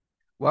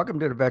Welcome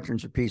to the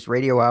Veterans of Peace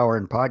Radio Hour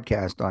and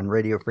podcast on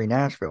Radio Free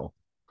Nashville,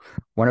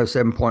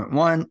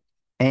 107.1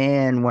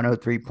 and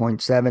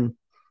 103.7,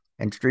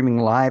 and streaming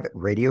live at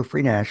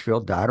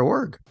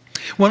radiofreenashville.org.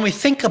 When we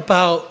think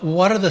about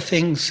what are the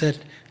things that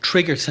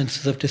trigger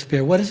senses of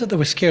despair, what is it that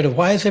we're scared of?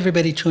 Why is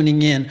everybody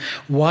tuning in?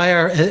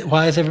 Why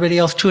is everybody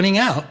else tuning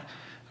out?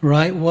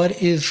 Right?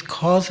 What is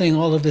causing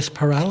all of this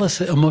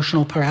paralysis,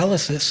 emotional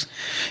paralysis,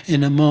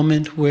 in a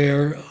moment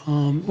where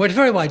it's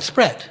very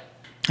widespread?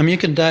 I mean, you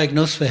can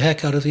diagnose the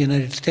heck out of the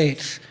United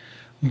States,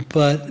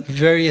 but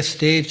various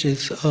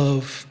stages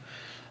of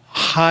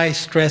high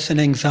stress and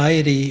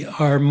anxiety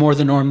are more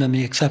the norm than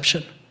the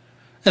exception.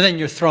 And then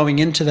you're throwing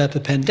into that the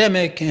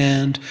pandemic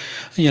and,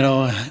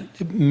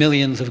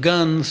 millions of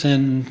guns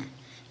and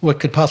what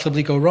could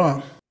possibly go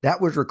wrong.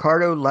 That was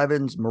Ricardo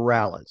Levins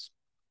Morales,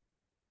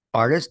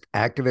 artist,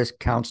 activist,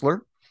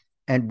 counselor,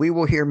 and we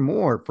will hear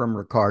more from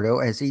Ricardo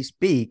as he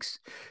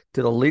speaks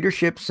to the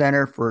Leadership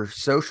Center for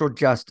Social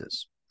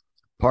Justice,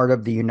 part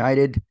of the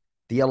United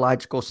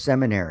Theological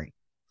Seminary,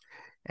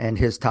 and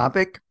his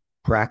topic,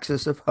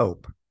 Praxis of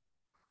Hope.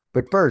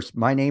 But first,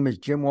 my name is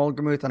Jim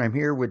Wolgemuth, and I'm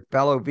here with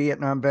fellow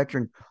Vietnam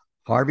veteran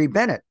Harvey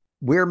Bennett.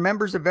 We're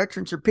members of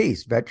Veterans for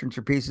Peace. Veterans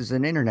for Peace is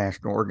an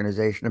international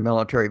organization of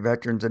military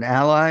veterans and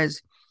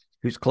allies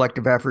whose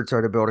collective efforts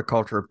are to build a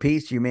culture of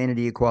peace,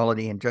 humanity,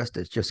 equality, and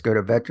justice. Just go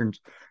to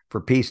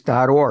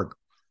veteransforpeace.org.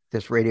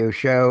 This radio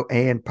show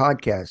and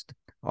podcast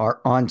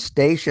are on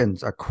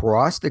stations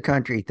across the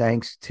country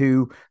thanks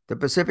to the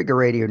Pacifica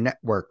Radio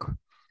Network.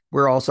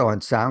 We're also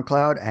on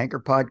SoundCloud, Anchor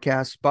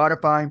Podcasts,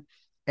 Spotify,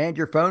 and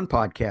your phone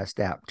podcast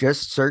app.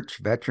 Just search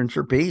Veterans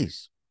for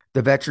Peace.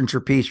 The Veterans for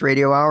Peace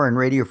Radio Hour and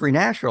Radio Free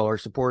Nashville are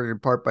supported in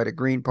part by the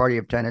Green Party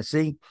of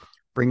Tennessee,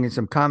 bringing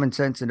some common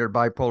sense into the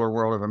bipolar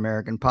world of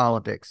American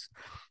politics.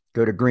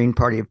 Go to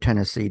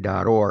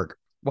greenpartyoftennessee.org.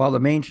 While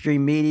the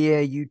mainstream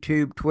media,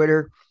 YouTube,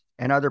 Twitter,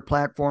 and other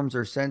platforms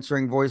are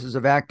censoring voices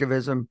of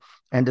activism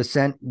and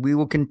dissent, we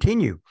will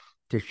continue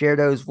to share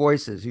those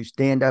voices who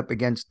stand up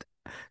against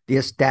the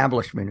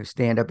establishment, who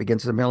stand up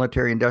against the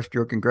military,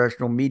 industrial,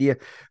 congressional, media,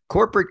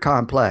 corporate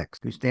complex,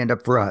 who stand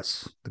up for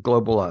us, the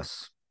global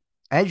us.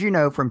 As you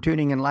know from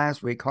tuning in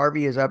last week,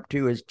 Harvey is up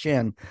to his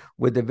chin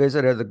with the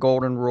visit of the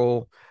Golden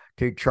Rule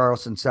to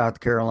Charleston, South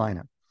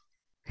Carolina.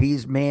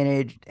 He's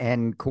managed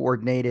and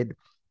coordinated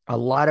a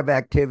lot of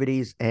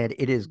activities, and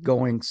it is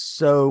going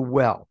so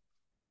well.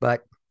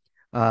 But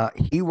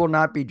he will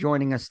not be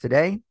joining us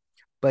today,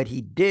 but he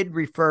did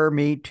refer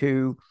me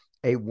to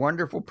a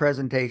wonderful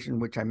presentation,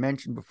 which I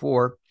mentioned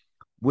before,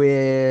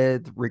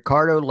 with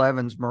Ricardo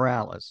Levins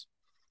Morales,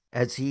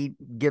 as he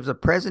gives a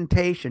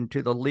presentation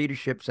to the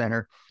Leadership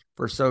Center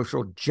for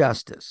Social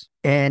Justice.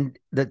 And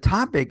the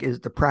topic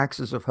is the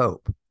Praxis of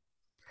Hope.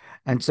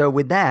 And so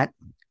with that,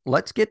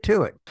 let's get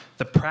to it.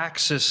 The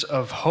Praxis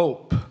of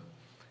Hope,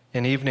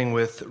 an evening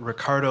with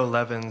Ricardo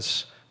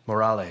Levins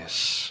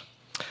Morales.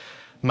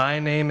 My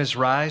name is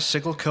Rai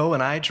Sigelko,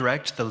 and I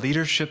direct the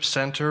Leadership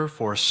Center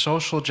for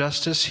Social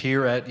Justice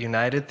here at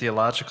United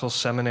Theological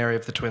Seminary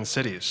of the Twin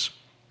Cities.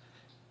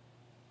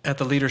 At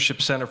the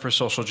Leadership Center for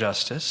Social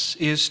Justice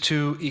is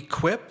to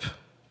equip,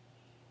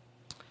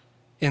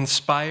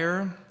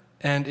 inspire,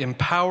 and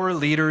empower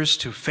leaders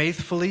to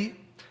faithfully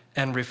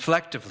and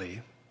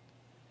reflectively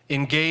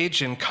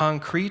engage in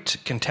concrete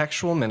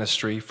contextual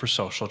ministry for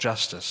social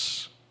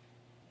justice.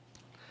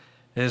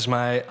 It is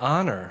my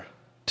honor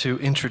to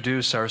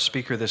introduce our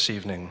speaker this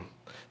evening,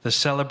 the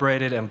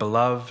celebrated and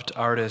beloved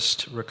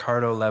artist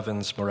Ricardo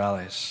Levins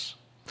Morales,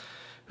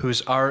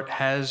 whose art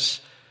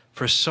has,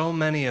 for so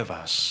many of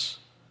us,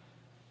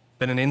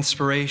 been an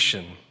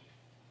inspiration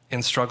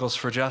in struggles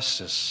for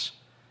justice,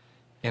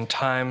 in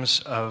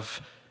times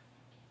of,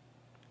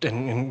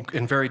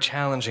 in very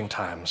challenging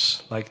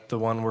times, like the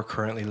one we're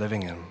currently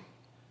living in.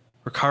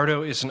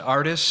 Ricardo is an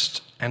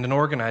artist and an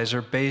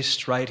organizer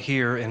based right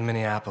here in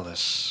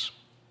Minneapolis.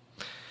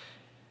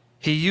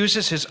 He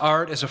uses his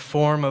art as a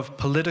form of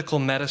political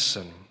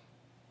medicine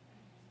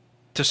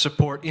to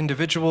support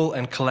individual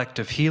and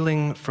collective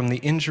healing from the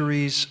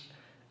injuries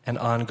and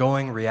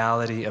ongoing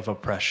reality of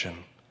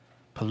oppression.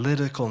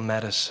 Political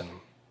medicine.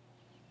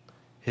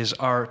 His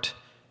art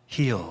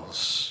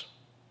heals.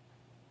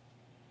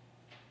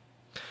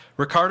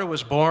 Ricardo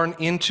was born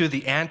into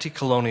the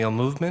anti-colonial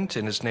movement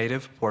in his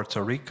native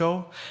Puerto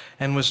Rico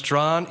and was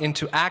drawn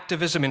into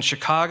activism in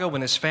Chicago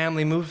when his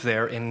family moved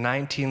there in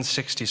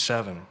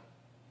 1967.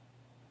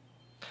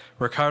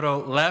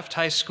 Ricardo left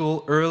high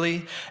school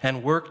early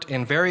and worked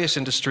in various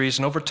industries,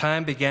 and over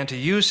time began to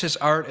use his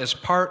art as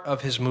part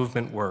of his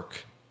movement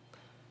work.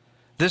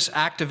 This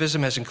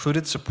activism has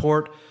included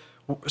supporting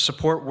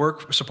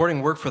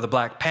work for the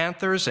Black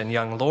Panthers and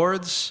Young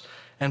Lords,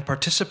 and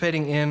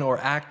participating in or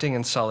acting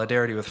in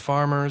solidarity with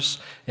farmers,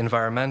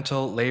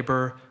 environmental,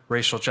 labor,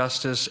 racial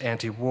justice,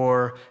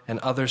 anti-war, and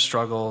other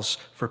struggles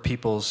for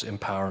people's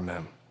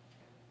empowerment.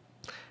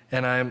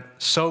 And I'm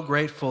so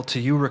grateful to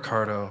you,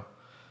 Ricardo,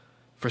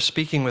 for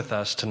speaking with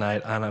us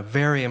tonight on a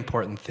very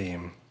important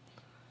theme,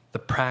 the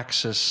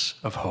praxis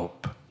of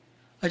hope.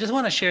 I just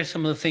want to share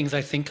some of the things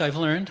I think I've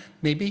learned,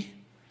 maybe,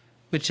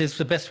 which is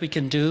the best we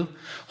can do.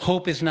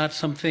 Hope is not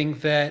something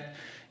that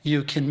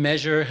you can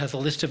measure, has a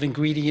list of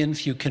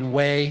ingredients you can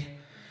weigh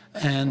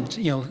and,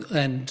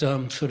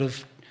 sort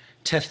of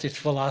test its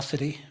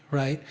velocity,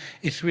 right?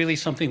 It's really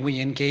something we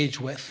engage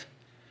with.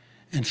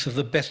 And so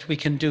the best we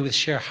can do is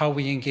share how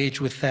we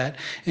engage with that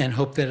and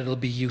hope that it'll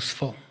be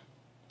useful.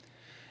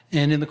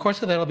 And in the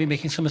course of that, I'll be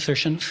making some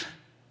assertions.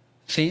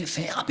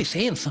 I'll be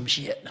saying some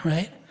shit,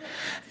 right?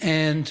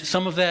 And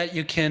some of that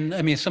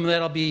some of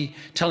that I'll be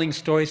telling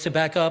stories to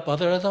back up.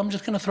 Others, I'm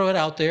just going to throw it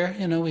out there.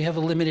 We have a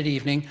limited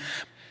evening.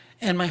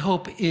 And my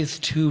hope is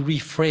to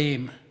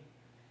reframe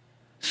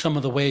some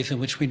of the ways in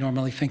which we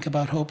normally think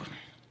about hope.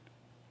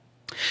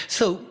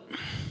 So,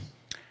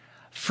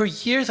 for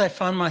years, I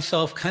found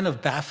myself kind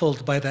of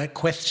baffled by that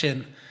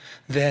question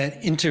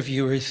that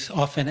interviewers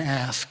often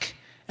ask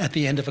at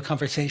the end of a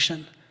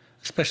conversation,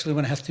 especially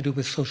when it has to do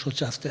with social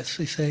justice.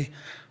 They say,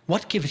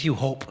 "What gives you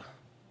hope?"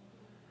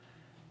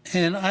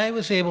 And I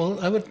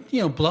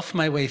would bluff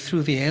my way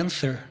through the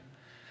answer,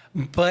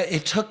 but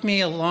it took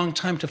me a long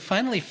time to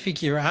finally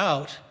figure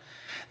out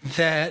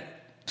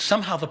that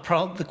somehow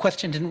the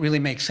question didn't really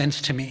make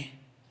sense to me.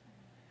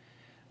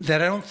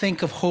 That I don't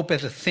think of hope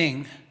as a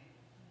thing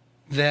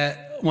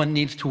that one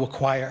needs to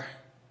acquire,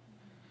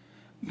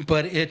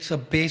 but it's a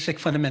basic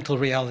fundamental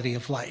reality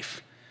of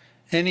life.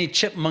 Any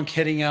chipmunk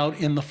heading out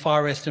in the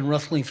forest and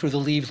rustling through the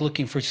leaves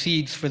looking for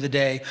seeds for the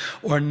day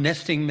or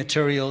nesting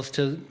materials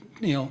to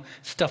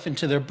stuff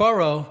into their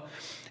burrow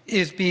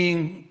is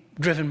being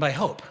driven by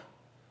hope,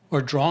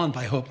 or drawn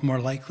by hope, more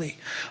likely.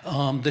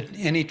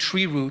 Any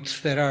tree roots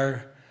that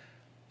are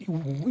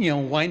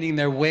winding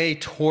their way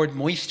toward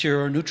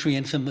moisture or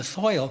nutrients in the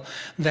soil,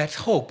 that's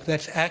hope.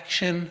 That's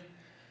action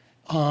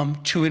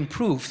to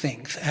improve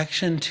things,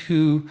 action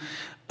to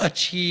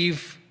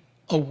achieve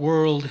a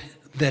world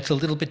that's a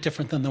little bit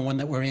different than the one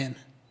that we're in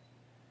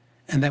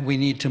and that we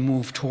need to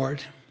move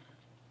toward.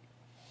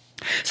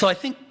 So I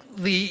think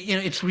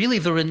it's really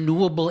the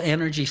renewable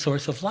energy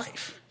source of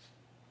life,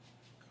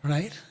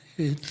 right?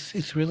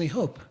 It's really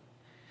hope.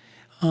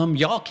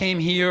 Y'all came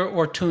here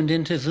or tuned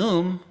into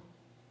Zoom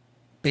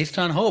based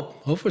on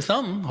hope for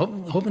something,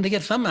 hoping to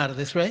get something out of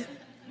this, right?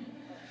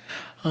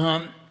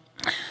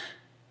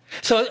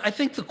 So I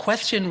think the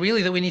question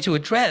really that we need to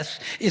address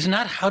is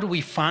not how do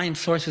we find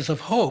sources of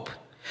hope,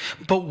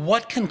 but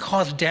what can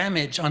cause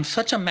damage on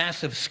such a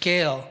massive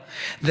scale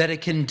that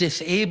it can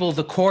disable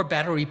the core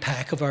battery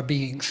pack of our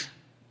beings.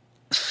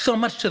 So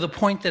much to the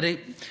point that it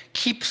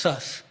keeps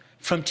us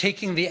from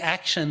taking the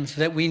actions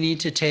that we need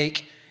to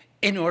take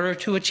in order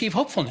to achieve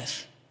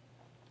hopefulness.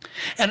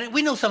 And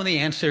we know some of the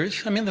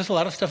answers. There's a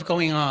lot of stuff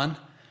going on,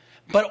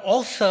 but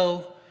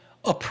also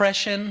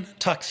oppression,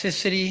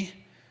 toxicity,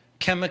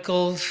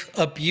 chemicals,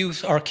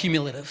 abuse are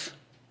cumulative.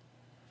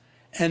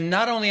 And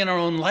not only in our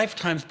own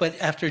lifetimes, but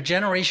after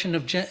generation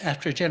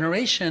after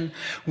generation,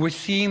 we're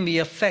seeing the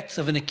effects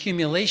of an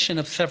accumulation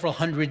of several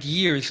hundred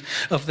years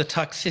of the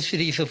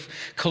toxicities of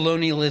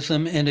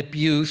colonialism and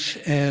abuse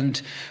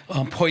and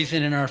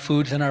poison in our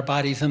foods and our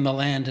bodies and the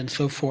land and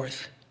so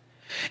forth.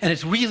 And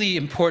it's really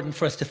important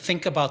for us to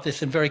think about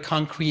this in very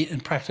concrete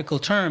and practical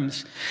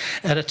terms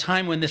at a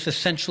time when this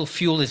essential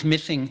fuel is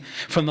missing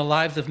from the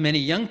lives of many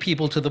young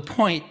people to the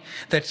point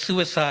that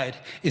suicide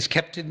is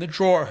kept in the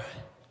drawer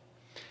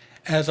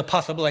as a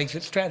possible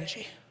exit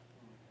strategy.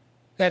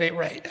 That ain't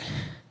right.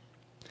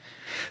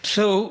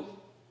 So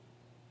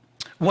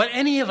what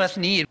any of us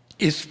need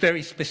is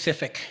very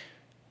specific.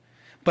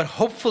 But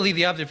hopefully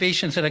the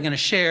observations that I'm going to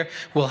share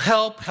will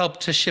help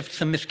to shift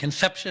some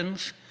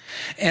misconceptions.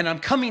 And I'm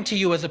coming to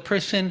you as a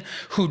person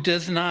who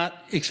does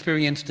not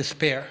experience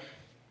despair.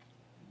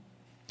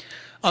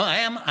 I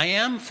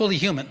am fully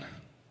human,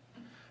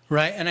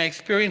 right? And I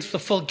experience the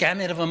full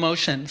gamut of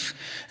emotions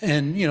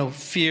and,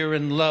 fear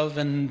and love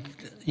and,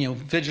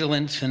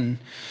 vigilance and,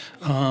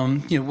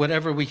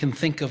 whatever we can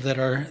think of that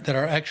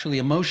are actually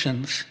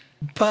emotions.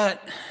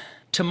 But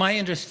to my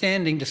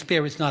understanding,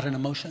 despair is not an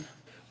emotion.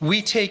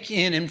 We take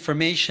in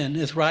information,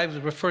 as Rai was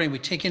referring, we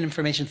take in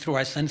information through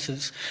our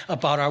senses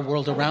about our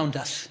world around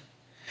us.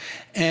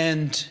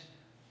 And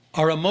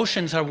our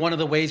emotions are one of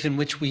the ways in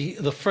which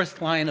the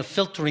first line of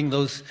filtering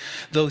those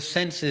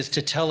senses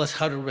to tell us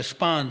how to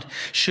respond.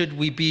 Should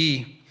we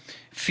be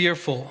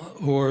fearful,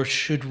 or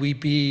should we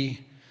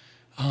be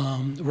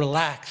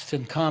relaxed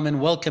and calm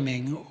and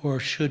welcoming, or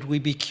should we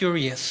be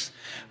curious,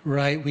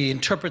 right? We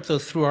interpret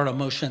those through our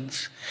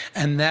emotions,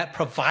 and that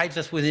provides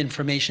us with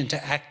information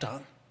to act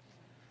on.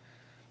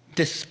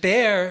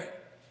 Despair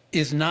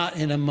is not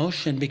an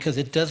emotion because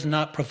it does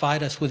not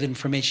provide us with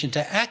information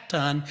to act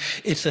on.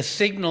 It's a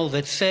signal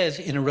that says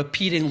in a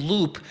repeating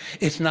loop,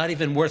 it's not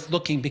even worth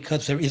looking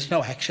because there is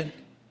no action.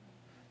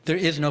 There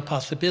is no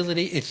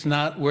possibility. It's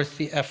not worth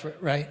the effort,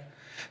 right?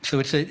 So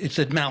it's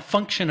a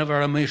malfunction of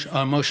our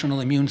emotional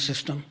immune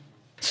system.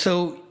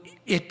 So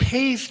it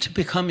pays to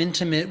become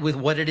intimate with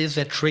what it is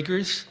that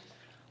triggers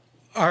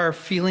our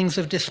feelings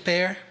of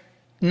despair,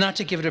 not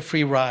to give it a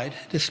free ride.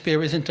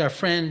 Despair isn't our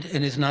friend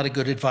and is not a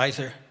good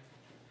advisor.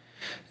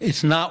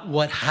 It's not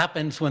what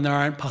happens when there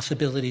aren't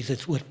possibilities,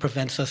 it's what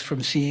prevents us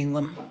from seeing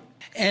them.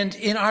 And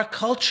in our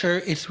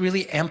culture, it's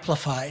really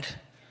amplified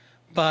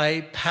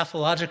by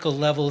pathological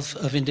levels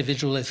of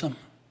individualism,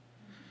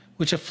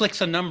 which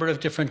afflicts a number of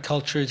different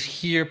cultures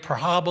here,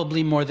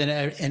 probably more than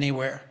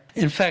anywhere.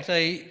 In fact,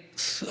 I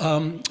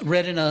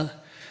read in a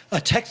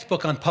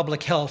textbook on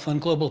public health, on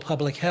global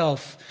public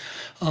health,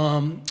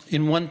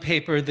 in one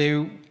paper,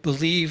 they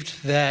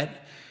believed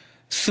that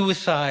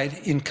suicide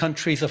in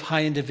countries of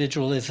high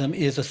individualism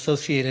is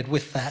associated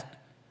with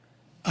that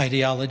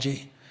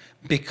ideology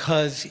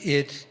because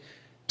it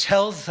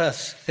tells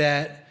us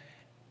that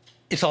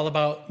it's all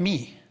about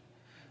me,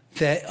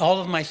 that all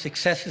of my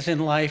successes in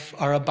life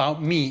are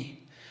about me.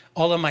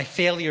 All of my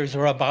failures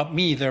are about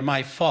me, they're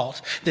my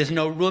fault. There's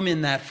no room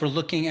in that for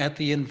looking at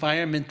the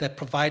environment that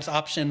provides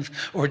options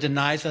or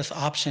denies us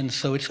options,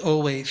 so it's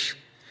always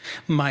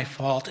my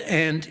fault.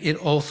 And it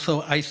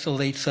also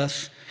isolates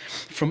us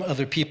from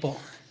other people.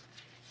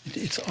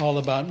 It's all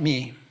about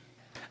me.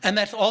 And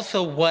that's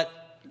also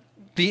what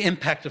the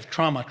impact of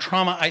trauma.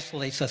 Trauma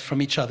isolates us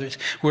from each other.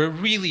 We're a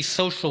really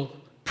social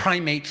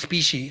primate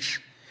species,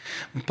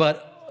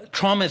 but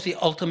trauma is the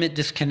ultimate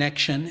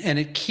disconnection, and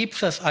it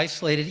keeps us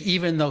isolated,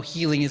 even though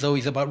healing is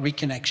always about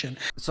reconnection.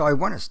 So I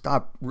want to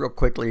stop real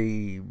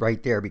quickly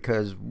right there,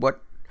 because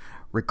what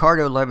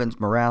Ricardo Levins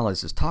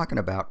Morales is talking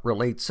about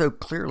relates so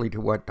clearly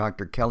to what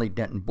Dr. Kelly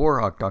Denton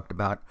Borhog talked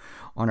about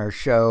on our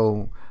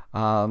show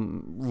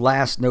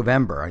last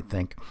November, I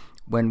think,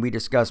 when we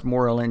discussed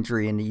moral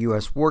injury in the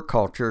U.S. war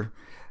culture,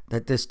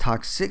 that this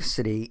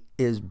toxicity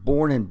is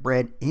born and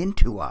bred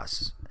into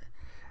us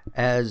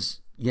as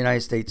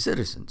United States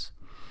citizens.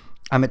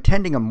 I'm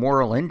attending a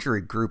moral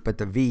injury group at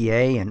the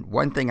VA, and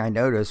one thing I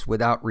noticed,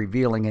 without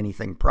revealing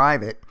anything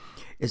private,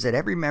 is that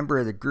every member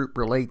of the group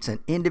relates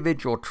an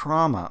individual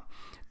trauma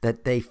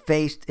that they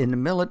faced in the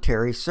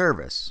military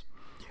service.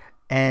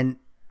 And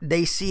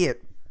they see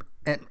it,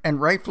 and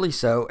rightfully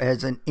so,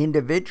 as an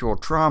individual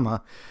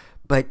trauma,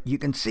 but you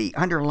can see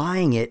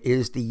underlying it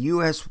is the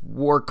U.S.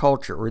 war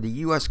culture, or the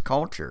U.S.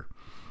 culture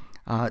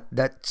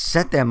that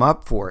set them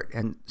up for it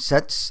and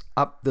sets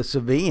up the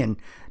civilian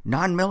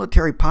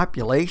non-military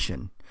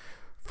population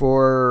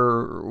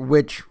for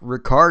which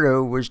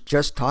Ricardo was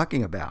just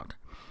talking about.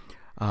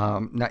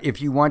 Now,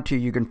 if you want to,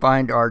 you can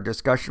find our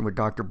discussion with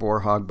Dr.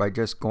 Borhog by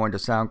just going to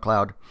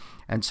SoundCloud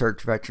and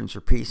search Veterans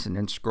for Peace and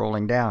then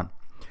scrolling down.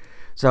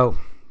 So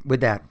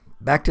with that,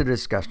 back to the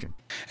discussion.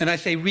 And I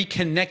say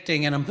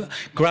reconnecting, and I'm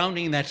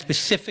grounding that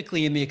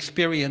specifically in the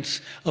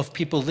experience of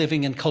people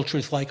living in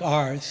cultures like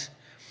ours,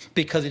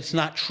 because it's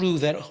not true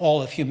that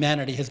all of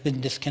humanity has been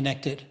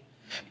disconnected.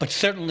 But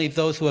certainly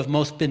those who have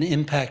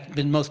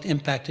been most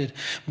impacted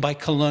by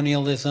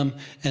colonialism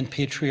and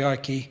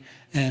patriarchy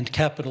and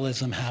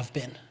capitalism have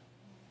been,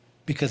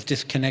 because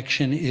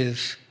disconnection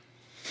is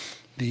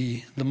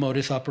the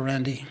modus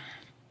operandi.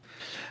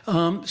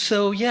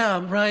 So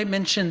yeah, Rai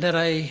mentioned that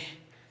I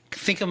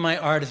think of my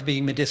art as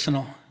being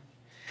medicinal.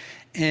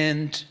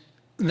 And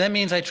that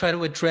means I try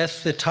to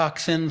address the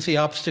toxins, the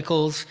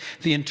obstacles,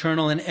 the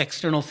internal and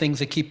external things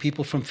that keep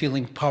people from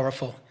feeling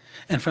powerful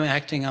and from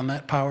acting on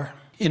that power.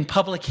 In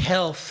public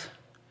health,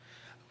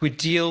 we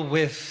deal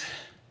with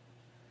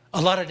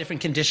a lot of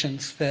different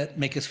conditions that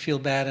make us feel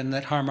bad and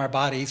that harm our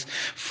bodies,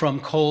 from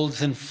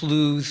colds and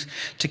flus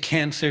to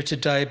cancer to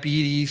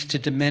diabetes to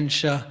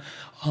dementia,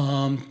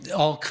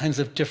 all kinds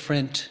of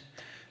different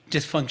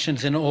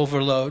dysfunctions and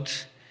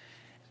overloads.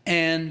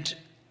 And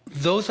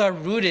those are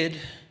rooted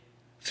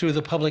in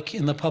the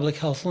public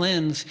health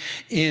lens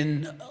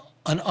in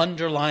an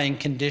underlying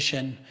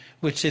condition,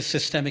 which is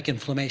systemic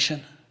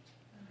inflammation.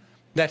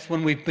 That's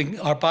when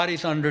our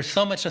body's under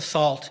so much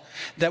assault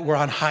that we're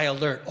on high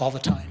alert all the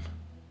time,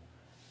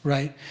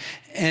 right?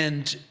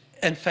 And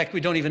in fact,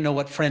 we don't even know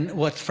what's friend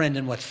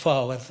and what's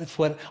foe. It's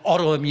what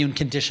autoimmune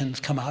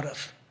conditions come out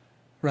of,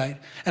 right?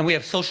 And we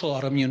have social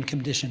autoimmune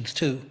conditions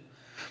too,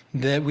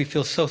 that we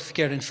feel so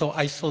scared and so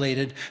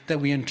isolated that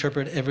we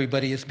interpret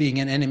everybody as being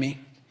an enemy,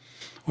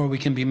 or we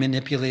can be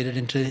manipulated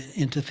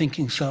into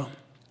thinking so.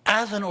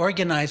 As an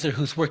organizer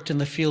who's worked in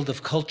the field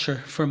of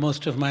culture for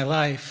most of my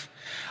life,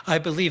 I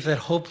believe that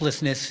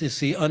hopelessness is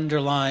the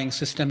underlying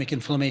systemic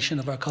inflammation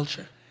of our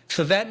culture.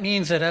 So that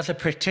means that as a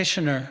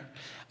practitioner,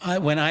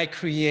 when I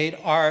create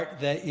art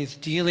that is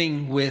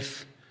dealing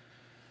with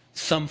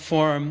some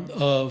form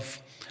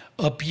of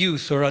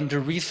abuse or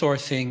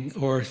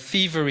under-resourcing or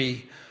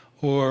thievery,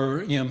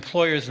 or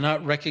employers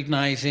not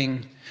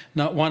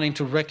wanting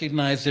to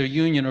recognize their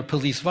union, or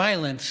police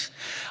violence,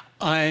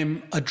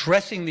 I'm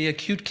addressing the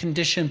acute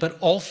condition, but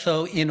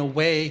also in a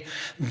way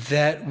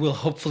that will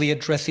hopefully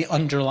address the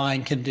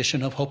underlying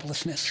condition of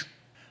hopelessness.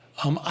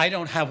 I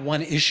don't have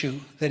one issue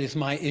that is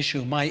my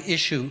issue. My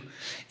issue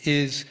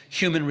is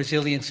human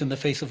resilience in the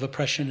face of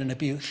oppression and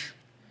abuse.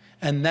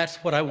 And that's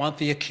what I want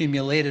the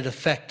accumulated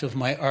effect of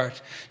my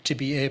art to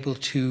be able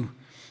to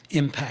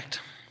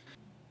impact.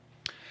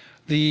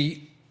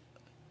 The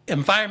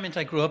environment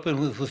I grew up in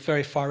was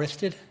very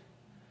forested.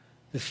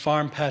 There's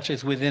farm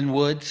patches within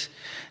woods.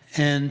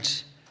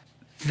 And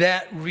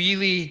that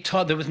really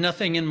taught, there was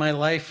nothing in my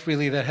life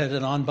really that had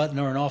an on button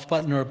or an off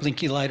button or a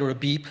blinky light or a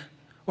beep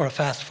or a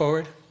fast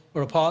forward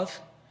or a pause,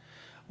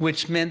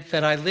 which meant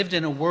that I lived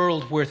in a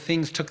world where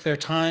things took their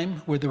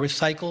time, where there were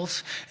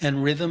cycles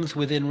and rhythms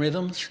within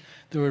rhythms.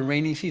 There were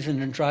rainy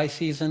seasons and dry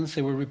seasons.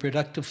 There were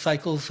reproductive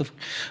cycles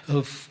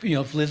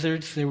of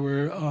lizards. There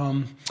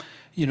were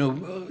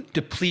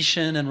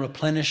depletion and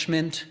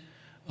replenishment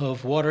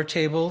of water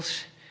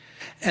tables.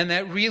 And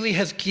that really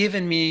has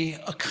given me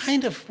a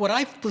kind of what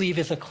I believe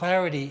is a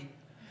clarity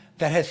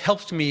that has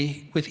helped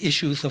me with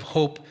issues of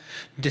hope,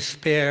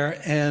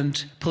 despair,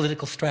 and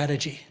political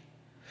strategy.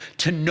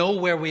 To know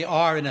where we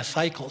are in a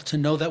cycle, to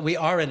know that we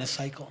are in a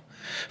cycle.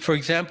 For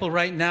example,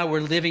 right now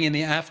we're living in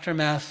the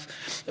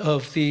aftermath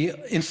of the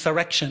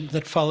insurrection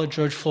that followed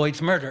George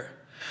Floyd's murder.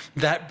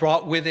 That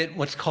brought with it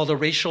what's called a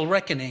racial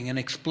reckoning, an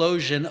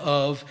explosion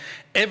of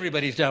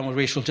everybody's down with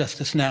racial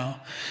justice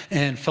now,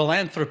 and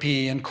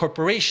philanthropy and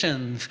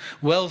corporations.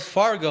 Wells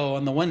Fargo,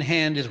 on the one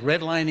hand, is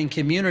redlining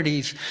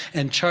communities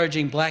and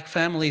charging black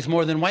families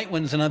more than white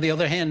ones, and on the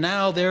other hand,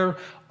 now they're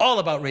all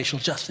about racial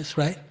justice,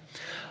 right?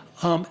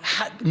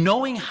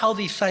 Knowing how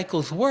these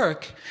cycles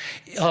work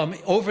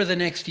over the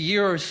next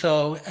year or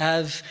so,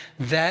 as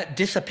that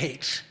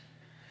dissipates,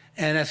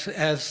 and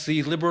as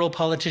the liberal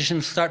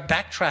politicians start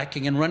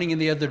backtracking and running in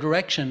the other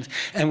directions,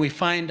 and we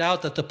find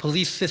out that the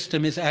police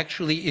system is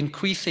actually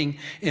increasing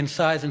in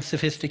size and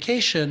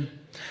sophistication,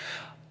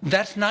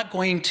 that's not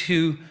going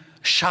to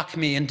shock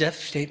me and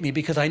devastate me,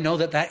 because I know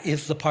that that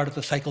is the part of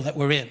the cycle that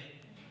we're in.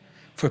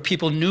 For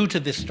people new to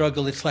this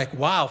struggle, it's like,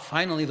 wow,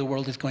 finally the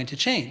world is going to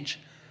change.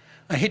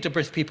 I hate to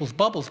burst people's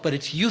bubbles, but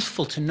it's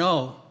useful to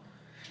know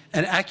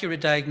an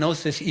accurate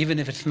diagnosis, even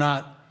if it's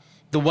not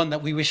the one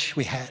that we wish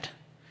we had,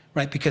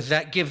 right? Because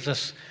that gives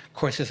us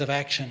courses of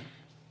action.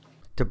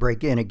 To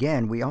break in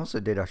again, we also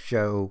did a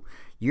show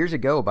years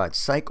ago about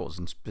cycles,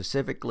 and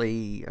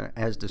specifically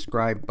as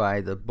described by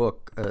the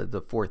book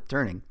The Fourth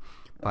Turning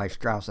by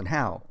Strauss and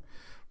Howe,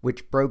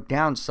 which broke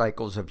down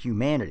cycles of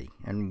humanity.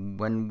 And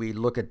when we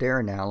look at their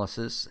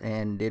analysis,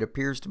 and it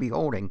appears to be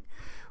holding,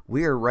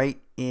 we are right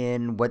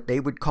in what they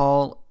would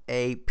call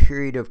a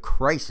period of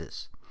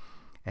crisis.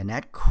 And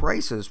that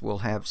crisis will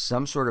have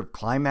some sort of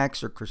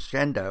climax or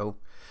crescendo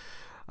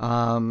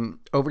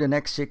over the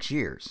next 6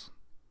 years.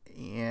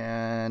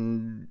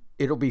 And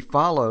it'll be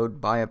followed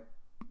by a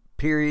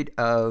period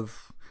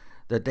of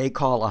that they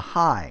call a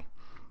high,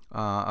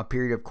 a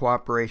period of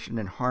cooperation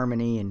and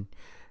harmony and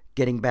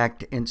getting back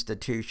to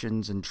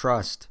institutions and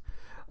trust,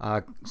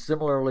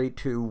 similarly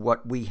to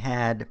what we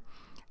had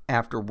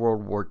after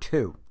World War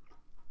II.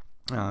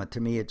 To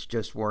me, it's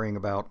just worrying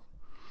about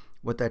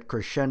what that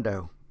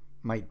crescendo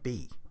might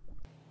be.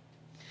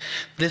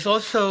 There's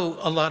also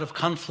a lot of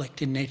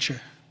conflict in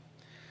nature,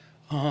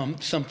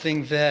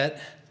 something that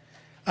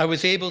I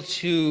was able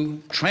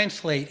to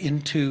translate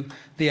into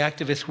the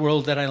activist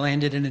world that I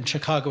landed in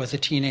Chicago as a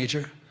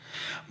teenager.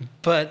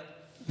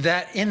 But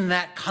that in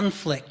that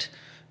conflict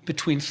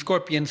between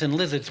scorpions and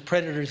lizards,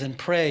 predators and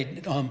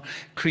prey,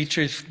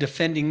 creatures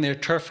defending their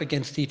turf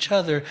against each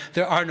other,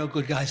 there are no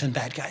good guys and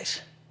bad guys.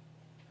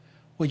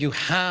 What you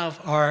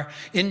have are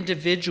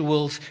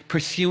individuals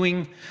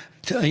pursuing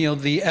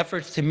the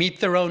efforts to meet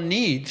their own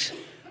needs,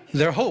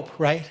 their hope,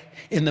 right,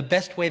 in the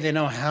best way they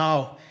know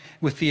how,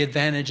 with the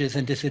advantages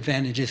and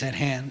disadvantages at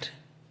hand.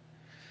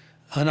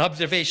 An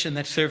observation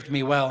that served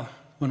me well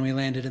when we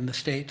landed in the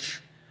States.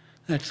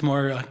 That's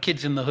more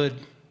kids in the hood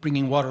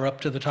bringing water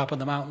up to the top of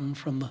the mountain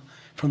from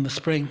the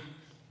spring.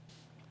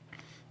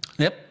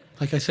 Yep,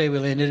 like I say, we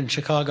landed in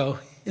Chicago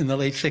in the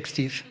late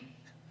 60s.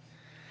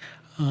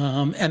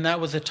 And that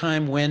was a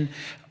time when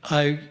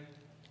I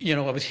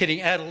was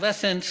hitting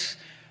adolescence.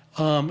 It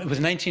was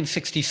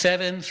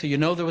 1967,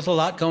 so there was a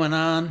lot going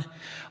on.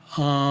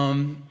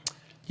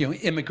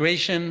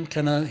 Immigration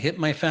kind of hit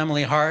my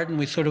family hard, and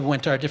we sort of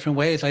went our different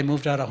ways. I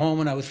moved out of home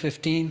when I was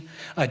 15.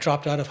 I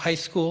dropped out of high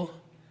school.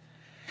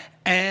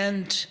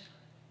 And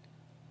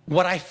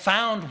what I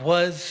found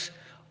was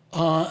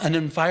an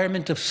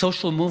environment of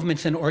social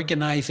movements and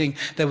organizing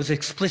that was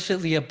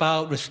explicitly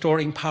about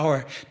restoring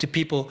power to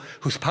people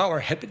whose power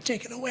had been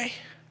taken away.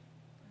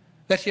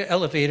 That's your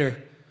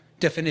elevator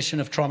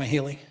definition of trauma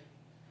healing,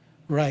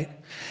 right?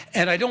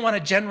 And I don't want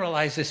to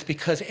generalize this,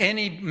 because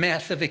any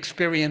massive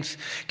experience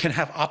can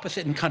have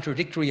opposite and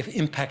contradictory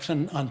impacts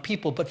on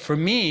people. But for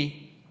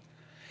me,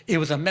 it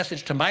was a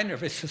message to my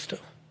nervous system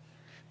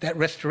that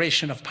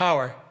restoration of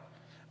power,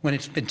 when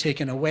it's been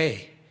taken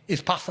away,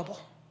 is possible.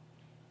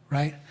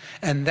 Right?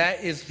 And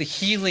that is the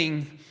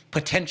healing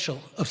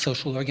potential of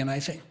social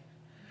organizing.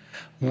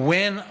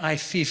 When I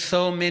see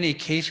so many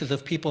cases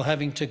of people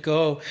having to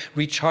go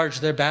recharge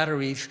their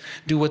batteries,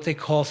 do what they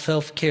call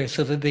self-care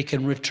so that they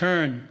can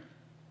return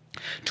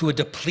to a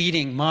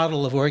depleting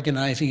model of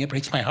organizing, it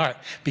breaks my heart,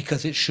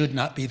 because it should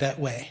not be that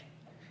way.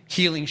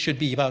 Healing should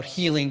be about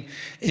healing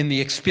in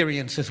the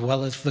experience as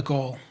well as the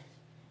goal.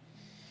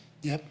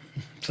 Yep.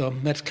 So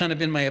that's kind of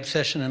been my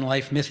obsession and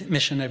life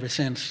mission ever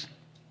since.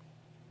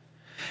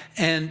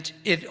 And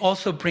it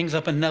also brings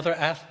up another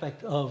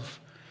aspect of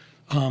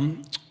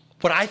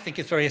what I think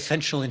is very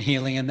essential in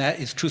healing, and that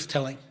is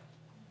truth-telling.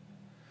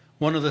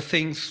 One of the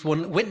things,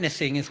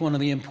 witnessing is one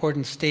of the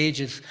important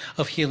stages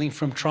of healing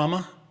from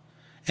trauma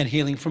and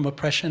healing from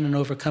oppression and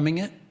overcoming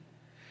it.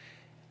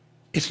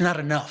 It's not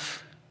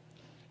enough.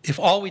 If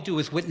all we do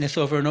is witness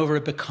over and over,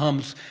 it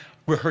becomes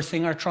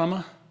rehearsing our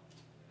trauma.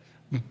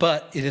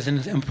 But it is an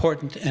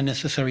important and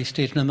necessary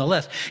stage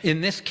nonetheless. In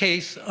this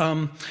case,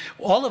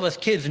 all of us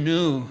kids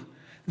knew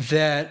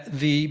that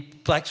the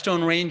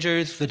Blackstone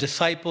Rangers, the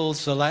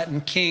Disciples, the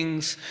Latin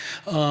Kings,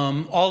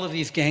 all of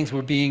these gangs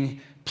were being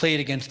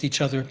played against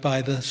each other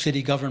by the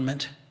city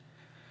government.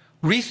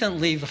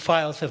 Recently, the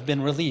files have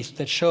been released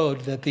that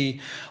showed that the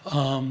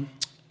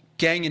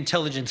gang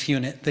intelligence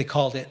unit, they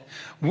called it,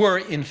 were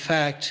in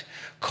fact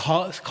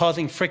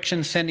causing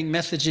friction, sending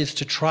messages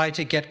to try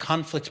to get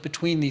conflicts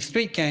between these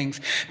street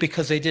gangs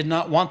because they did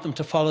not want them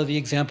to follow the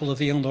example of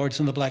the Young Lords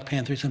and the Black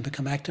Panthers and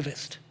become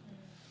activists.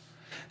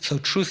 So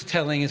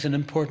truth-telling is an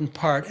important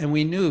part, and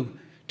we knew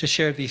to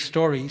share these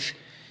stories,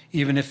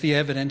 even if the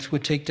evidence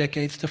would take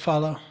decades to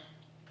follow.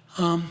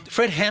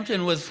 Fred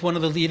Hampton was one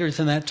of the leaders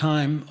in that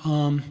time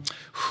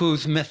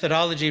whose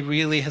methodology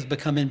really has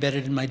become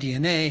embedded in my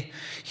DNA.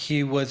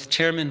 He was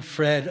Chairman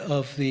Fred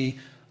of the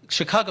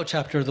Chicago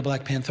chapter of the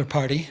Black Panther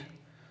Party,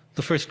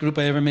 the first group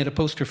I ever made a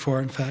poster for,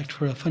 in fact,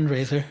 for a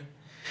fundraiser.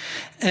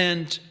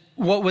 And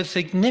what was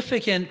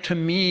significant to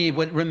me,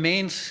 what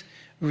remains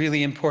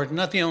really important,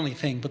 not the only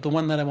thing, but the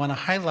one that I want to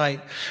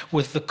highlight,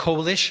 was the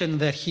coalition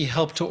that he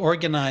helped to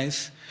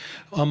organize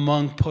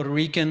among Puerto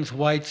Ricans,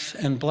 whites,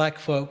 and black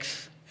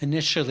folks,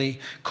 initially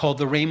called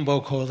the Rainbow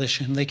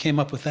Coalition. They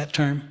came up with that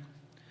term.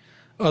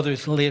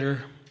 Others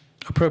later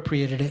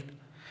appropriated it.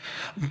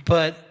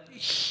 But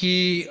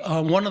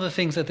one of the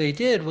things that they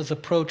did was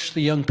approach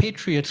the Young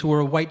Patriots, who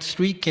were a white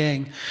street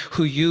gang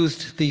who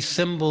used the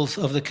symbols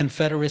of the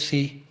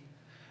Confederacy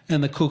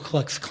and the Ku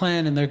Klux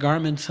Klan in their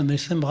garments and their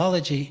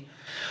symbology,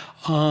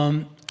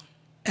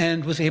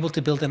 and was able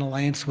to build an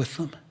alliance with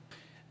them.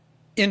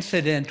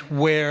 Incident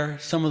where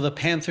some of the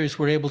Panthers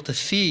were able to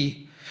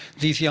see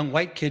these young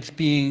white kids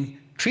being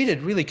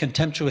treated really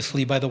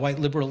contemptuously by the white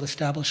liberal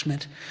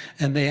establishment.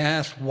 And they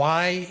asked,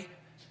 why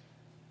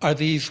are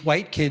these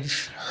white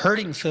kids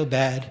hurting so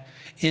bad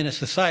in a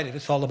society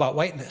that's all about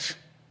whiteness?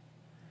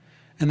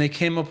 And they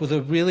came up with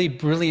a really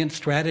brilliant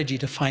strategy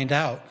to find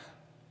out.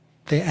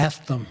 They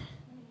asked them.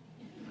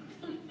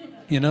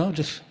 You know,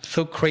 just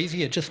so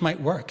crazy it just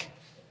might work.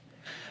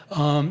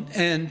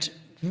 And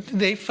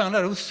they found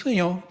out it was, you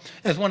know,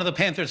 as one of the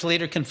Panthers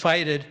later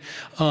confided,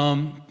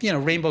 you know,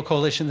 Rainbow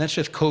Coalition, that's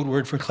just code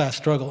word for class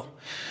struggle.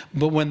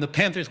 But when the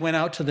Panthers went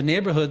out to the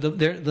neighborhood,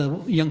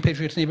 the Young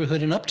Patriots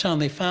neighborhood in Uptown,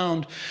 they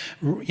found,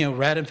 you know,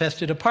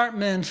 rat-infested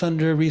apartments,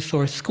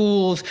 under-resourced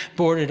schools,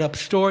 boarded-up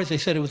stores. They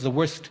said it was the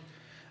worst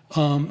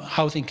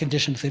housing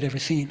conditions they'd ever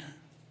seen,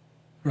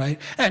 right?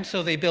 And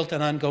so they built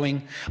an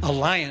ongoing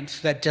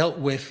alliance that dealt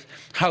with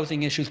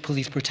housing issues,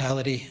 police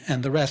brutality,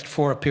 and the rest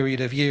for a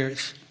period of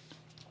years.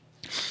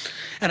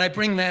 And I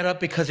bring that up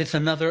because it's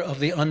another of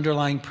the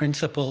underlying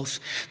principles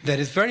that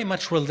is very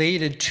much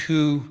related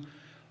to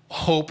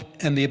hope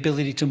and the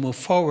ability to move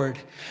forward.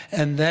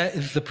 And that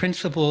is the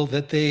principle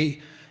that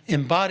they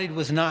embodied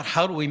was not,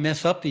 how do we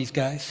mess up these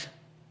guys?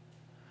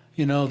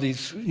 You know,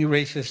 these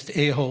racist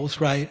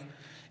a-holes, right?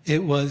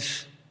 It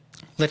was,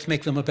 let's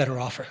make them a better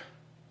offer.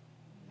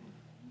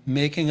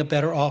 Making a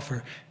better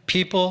offer.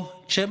 People,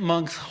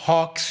 chipmunks,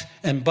 hawks,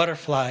 and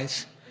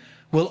butterflies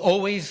will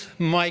always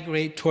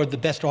migrate toward the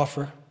best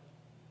offer.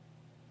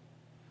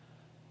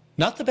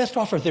 Not the best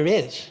offer there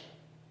is,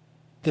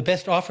 the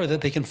best offer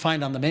that they can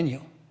find on the menu.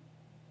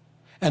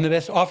 And the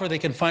best offer they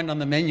can find on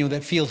the menu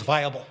that feels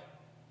viable.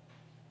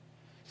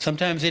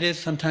 Sometimes it is,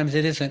 sometimes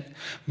it isn't.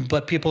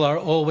 But people are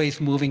always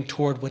moving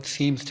toward what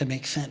seems to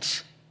make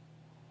sense.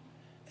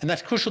 And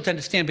that's crucial to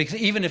understand, because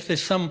even if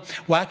there's some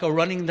wacko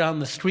running down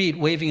the street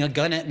waving a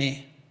gun at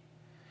me,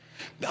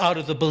 out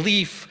of the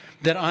belief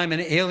that I'm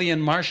an alien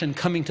Martian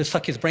coming to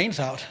suck his brains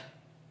out,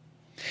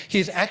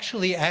 he's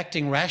actually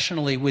acting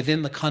rationally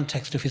within the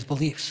context of his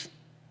beliefs.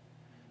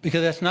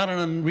 Because that's not an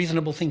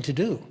unreasonable thing to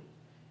do,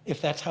 if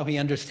that's how he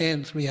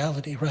understands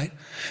reality, right?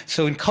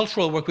 So in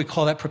cultural work, we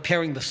call that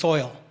preparing the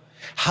soil.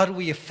 How do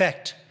we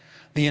affect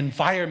the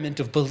environment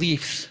of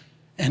beliefs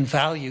and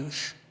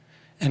values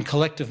and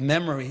collective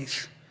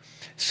memories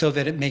so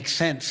that it makes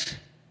sense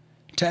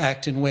to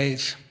act in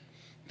ways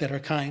that are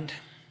kind?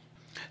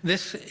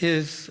 This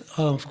is,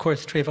 of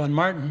course, Trayvon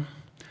Martin.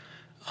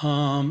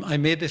 I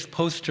made this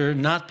poster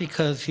not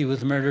because he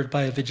was murdered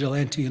by a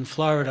vigilante in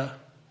Florida,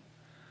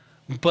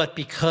 but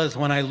because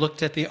when I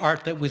looked at the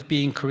art that was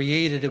being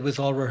created, it was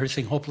all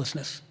rehearsing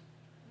hopelessness.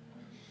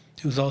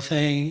 It was all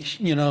saying,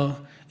 you know,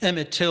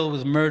 Emmett Till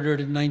was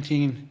murdered in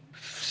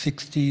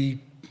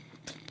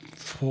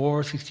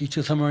 1964,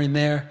 62, somewhere in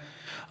there.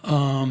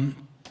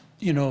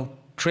 You know,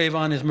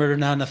 Trayvon is murdered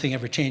now, nothing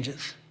ever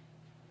changes,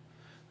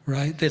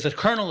 right? There's a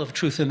kernel of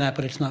truth in that,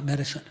 but it's not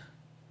medicine.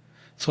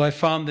 So I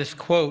found this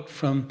quote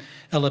from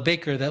Ella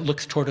Baker that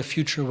looks toward a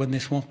future when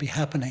this won't be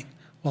happening,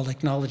 while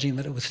acknowledging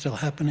that it was still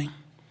happening.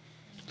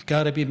 It's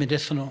got to be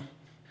medicinal.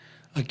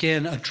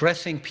 Again,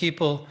 addressing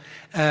people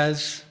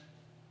as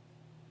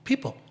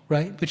people,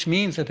 right? Which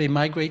means that they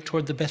migrate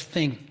toward the best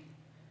thing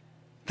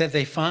that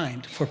they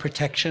find for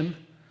protection,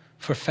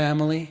 for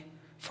family,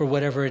 for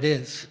whatever it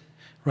is,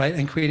 right?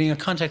 And creating a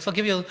context. I'll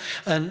give you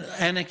an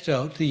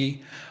anecdote.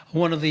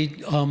 One of the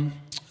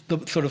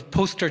sort of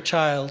poster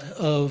child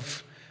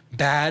of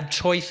bad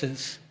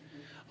choices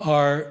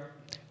are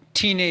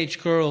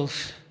teenage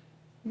girls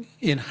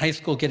in high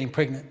school getting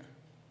pregnant,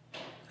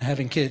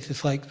 having kids.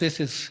 It's like, this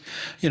is,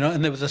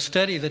 and there was a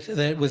study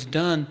that was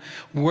done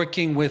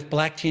working with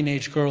black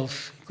teenage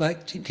girls,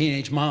 black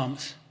teenage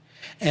moms,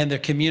 and their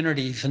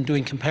communities, and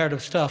doing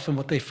comparative stuff. And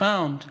what they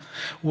found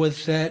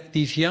was that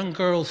these young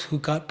girls who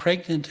got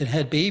pregnant and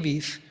had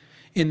babies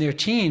in their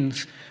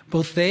teens,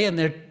 both they and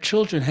their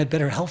children had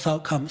better health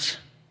outcomes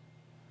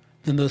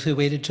than those who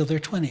waited till their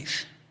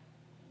 20s.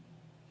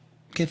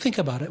 Okay, think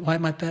about it. Why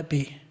might that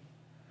be?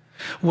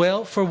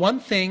 Well, for one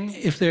thing,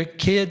 if they're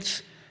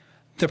kids,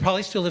 they're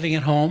probably still living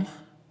at home.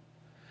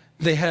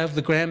 They have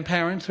the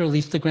grandparents, or at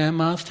least the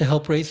grandmas, to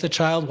help raise the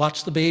child,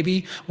 watch the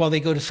baby while they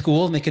go to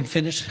school, and they can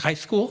finish high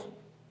school.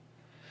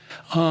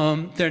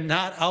 They're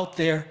not out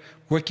there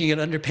working an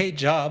underpaid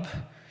job,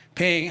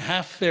 paying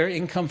half their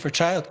income for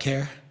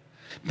childcare,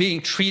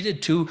 being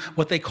treated to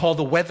what they call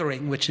the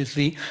weathering, which is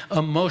the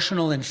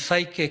emotional and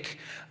psychic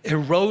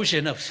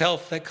erosion of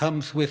self that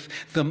comes with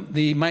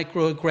the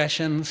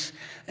microaggressions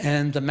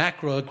and the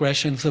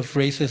macroaggressions of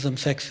racism,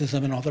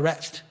 sexism, and all the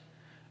rest,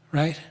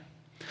 right?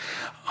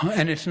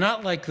 And it's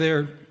not like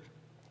they're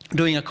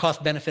doing a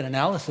cost-benefit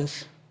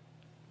analysis,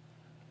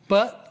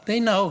 but they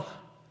know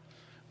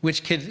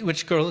which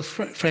girls,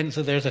 friends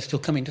of theirs are still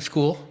coming to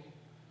school,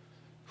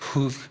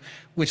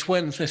 which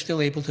ones are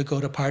still able to go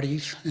to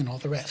parties and all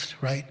the rest,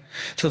 right?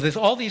 So there's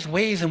all these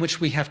ways in which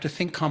we have to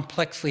think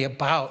complexly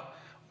about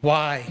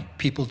why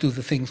people do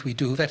the things we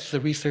do. That's the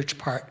research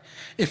part.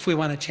 If we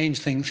want to change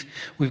things,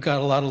 we've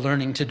got a lot of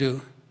learning to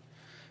do,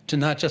 to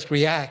not just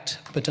react,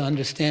 but to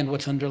understand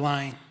what's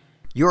underlying.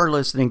 You're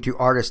listening to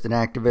artist and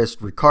activist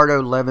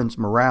Ricardo Levins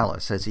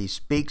Morales as he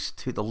speaks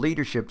to the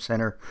Leadership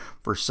Center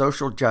for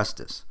Social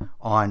Justice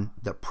on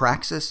the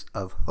praxis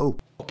of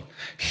hope.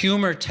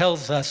 Humor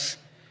tells us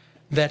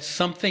that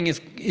something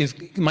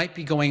might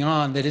be going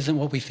on that isn't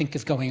what we think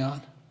is going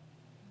on.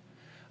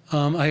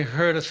 I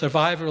heard a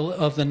survivor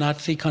of the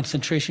Nazi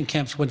concentration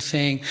camps once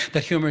saying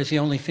that humor is the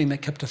only thing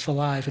that kept us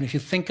alive. And if you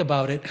think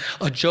about it,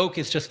 a joke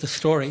is just a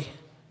story.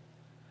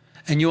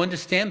 And you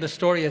understand the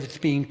story as it's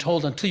being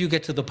told until you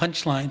get to the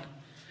punchline.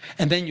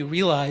 And then you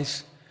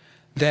realize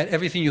that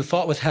everything you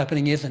thought was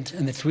happening isn't,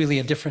 and it's really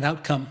a different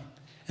outcome.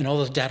 And all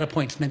those data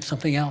points meant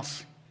something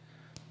else.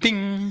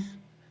 Ding!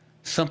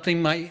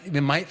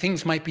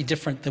 Things might be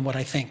different than what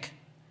I think.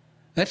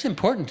 That's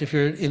important if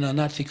you're in a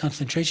Nazi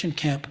concentration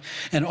camp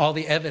and all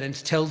the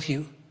evidence tells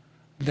you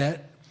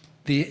that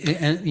the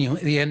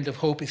end of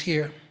hope is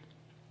here.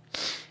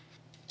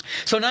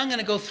 So now I'm going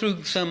to go through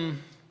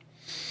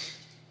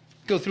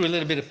a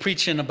little bit of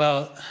preaching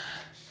about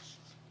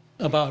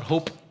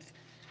hope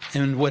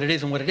and what it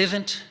is and what it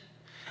isn't.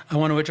 I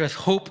want to address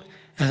hope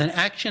as an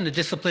action, a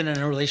discipline, and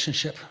a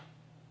relationship.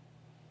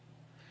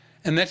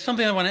 And that's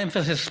something I want to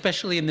emphasize,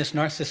 especially in this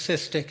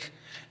narcissistic,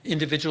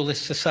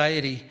 individualist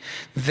society,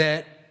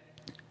 that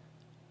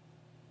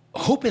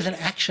hope is an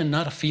action,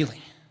 not a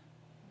feeling.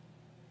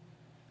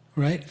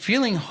 Right?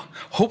 Feeling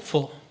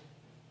hopeful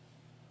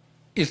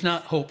is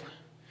not hope,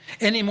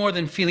 any more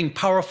than feeling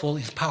powerful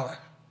is power.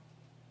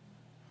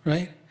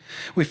 Right?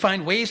 We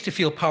find ways to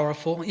feel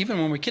powerful, even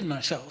when we're kidding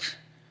ourselves.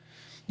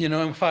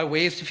 And we find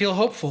ways to feel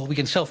hopeful. We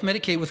can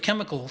self-medicate with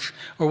chemicals,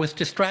 or with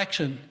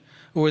distraction,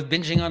 or with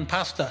binging on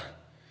pasta,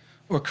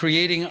 or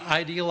creating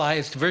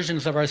idealized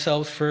versions of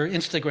ourselves for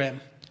Instagram.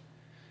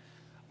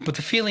 But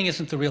the feeling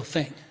isn't the real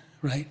thing,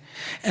 right?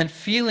 And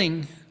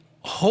feeling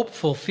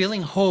hopeful,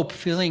 feeling hope,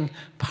 feeling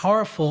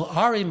powerful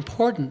are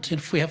important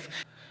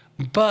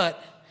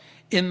but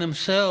in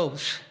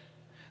themselves,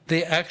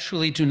 they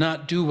actually do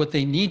not do what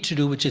they need to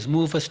do, which is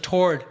move us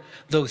toward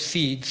those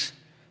seeds,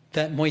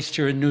 that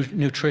moisture and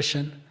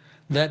nutrition,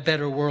 that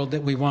better world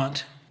that we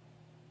want.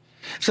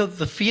 So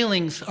the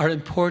feelings are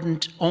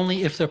important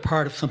only if they're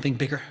part of something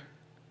bigger,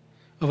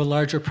 of a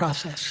larger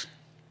process.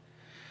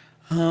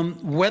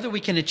 Whether we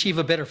can achieve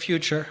a better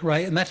future,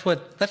 right? And that's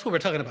what we're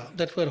talking about.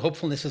 That's what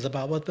hopefulness is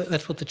about.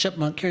 That's what the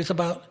chipmunk cares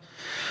about.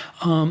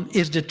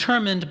 Is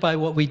determined by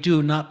what we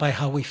do, not by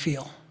how we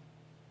feel.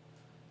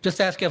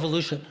 Just ask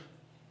evolution.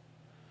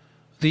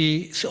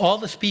 All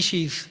the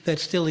species that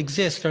still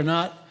exist are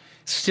not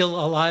still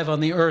alive on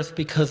the earth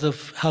because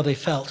of how they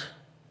felt,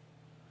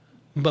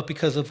 but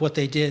because of what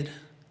they did,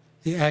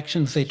 the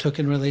actions they took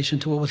in relation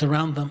to what was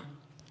around them.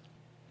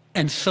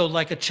 And so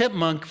like a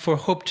chipmunk, for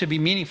hope to be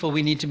meaningful,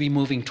 we need to be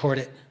moving toward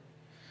it,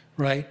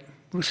 right?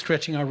 We're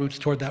stretching our roots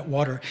toward that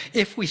water.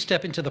 If we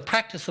step into the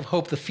practice of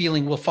hope, the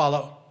feeling will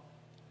follow.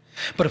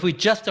 But if we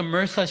just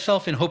immerse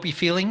ourselves in hopey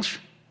feelings,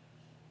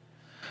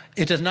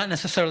 it does not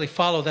necessarily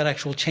follow that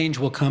actual change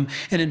will come.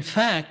 And in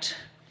fact,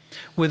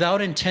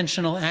 without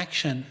intentional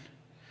action,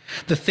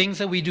 the things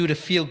that we do to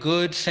feel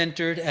good,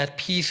 centered, at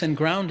peace, and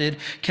grounded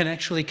can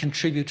actually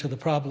contribute to the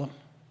problem.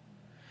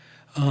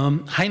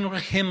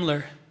 Heinrich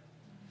Himmler,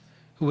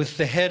 who was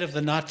the head of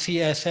the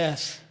Nazi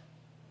SS,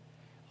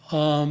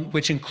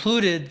 which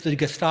included the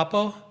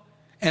Gestapo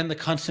and the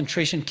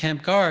concentration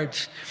camp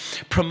guards,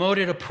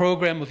 promoted a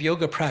program of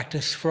yoga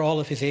practice for all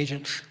of his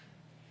agents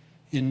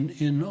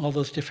in all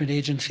those different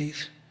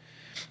agencies.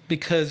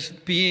 Because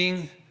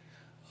being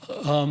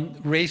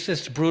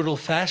racist, brutal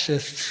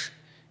fascists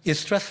is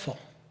stressful.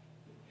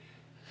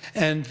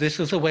 And this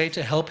was a way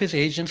to help his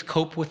agents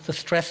cope with the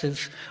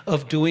stresses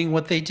of doing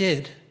what they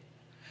did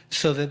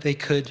so that they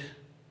could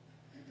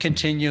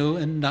continue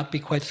and not be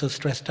quite so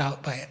stressed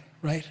out by it,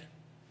 right?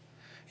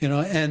 You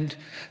know, and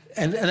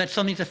that's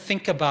something to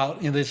think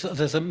about. You know,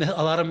 there's a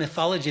lot of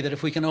mythology that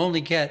if we can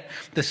only get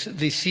the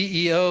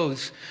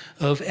CEOs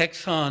of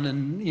Exxon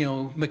and, you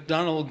know,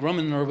 McDonald,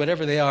 Grumman, or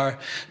whatever they are,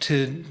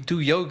 to do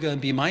yoga and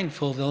be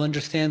mindful, they'll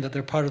understand that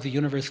they're part of the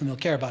universe and they'll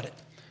care about it.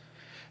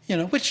 You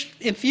know, which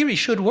in theory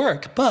should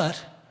work,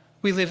 but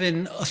we live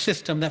in a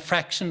system that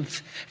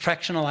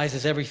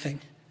fractionalizes everything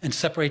and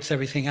separates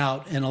everything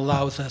out and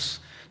allows us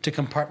to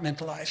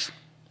compartmentalize.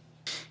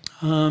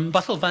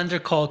 Bessel van der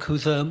Kolk,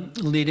 who's a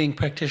leading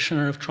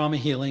practitioner of trauma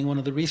healing, one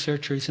of the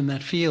researchers in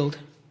that field,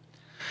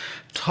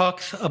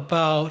 talks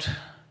about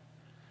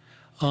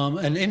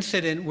an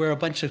incident where a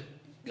bunch of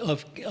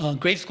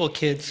grade school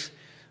kids,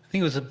 I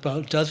think it was about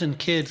a dozen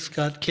kids,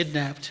 got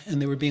kidnapped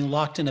and they were being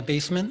locked in a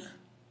basement.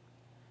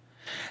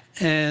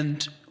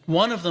 And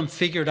one of them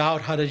figured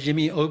out how to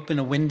jimmy open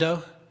a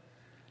window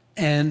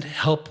and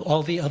help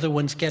all the other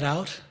ones get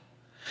out.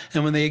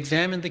 And when they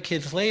examined the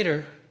kids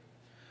later,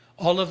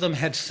 all of them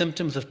had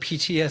symptoms of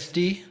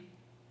PTSD,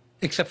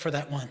 except for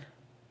that one,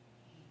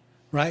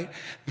 right?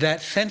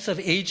 That sense of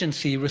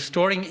agency,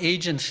 restoring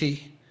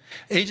agency.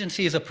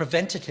 Agency is a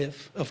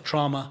preventative of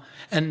trauma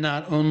and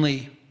not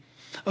only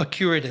a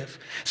curative.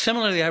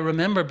 Similarly, I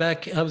remember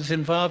back, I was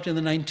involved in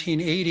the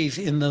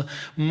 1980s in the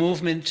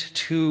movement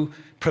to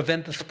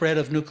prevent the spread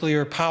of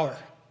nuclear power.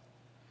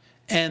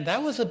 And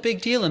that was a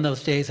big deal in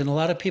those days, and a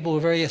lot of people were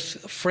very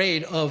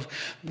afraid of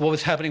what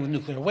was happening with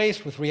nuclear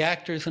waste, with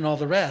reactors and all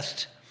the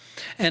rest.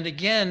 And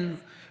again,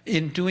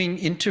 in doing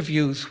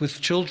interviews with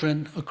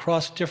children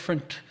across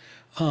different,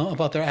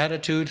 about their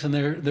attitudes and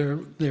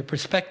their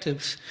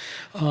perspectives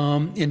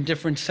in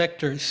different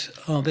sectors,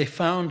 they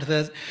found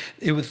that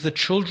it was the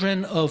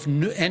children of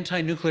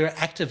anti-nuclear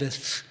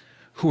activists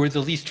who were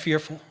the least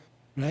fearful,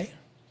 right?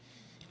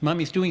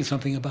 Mommy's doing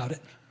something about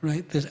it,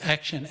 right? There's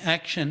action.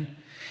 Action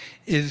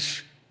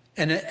is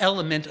an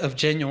element of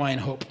genuine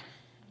hope,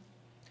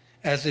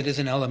 as it is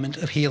an element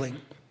of healing.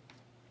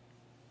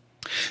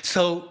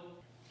 So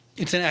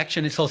it's an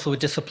action, it's also a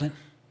discipline.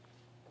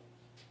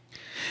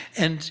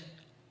 And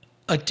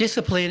a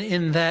discipline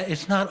in that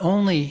it's not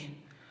only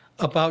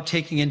about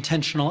taking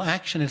intentional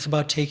action, it's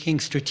about taking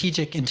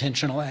strategic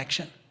intentional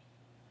action.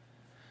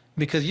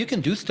 Because you can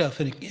do stuff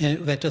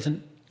that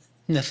doesn't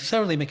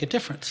necessarily make a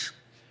difference.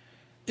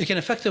 It can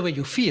affect the way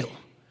you feel.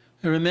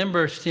 I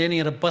remember standing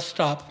at a bus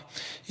stop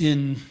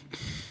in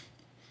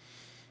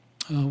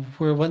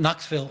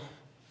Knoxville,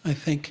 I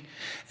think,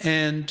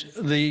 and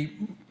the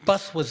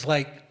bus was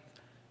like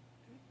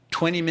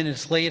 20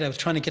 minutes late. I was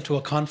trying to get to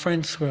a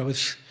conference where I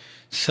was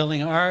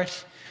selling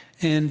art,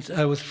 and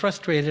I was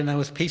frustrated, and I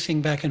was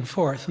pacing back and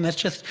forth. And that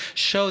just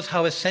shows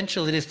how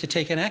essential it is to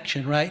take an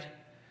action, right?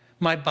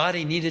 My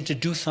body needed to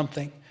do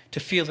something to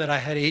feel that I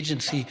had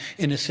agency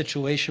in a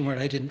situation where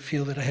I didn't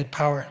feel that I had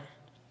power.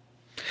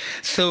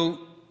 So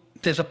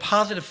there's a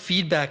positive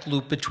feedback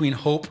loop between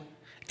hope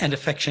and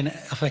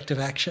effective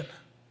action,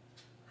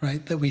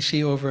 right, that we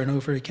see over and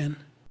over again.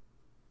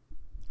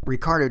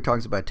 Ricardo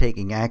talks about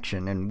taking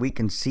action, and we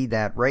can see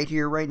that right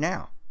here, right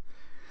now.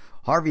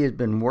 Harvey has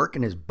been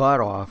working his butt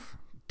off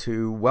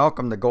to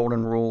welcome the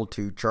Golden Rule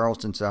to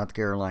Charleston, South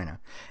Carolina,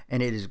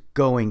 and it is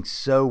going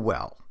so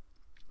well.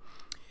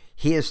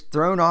 He has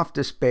thrown off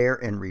despair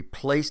and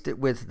replaced it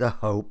with the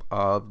hope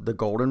of the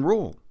Golden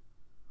Rule.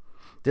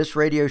 This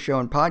radio show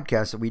and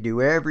podcast that we do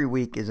every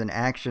week is an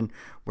action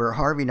where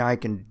Harvey and I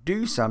can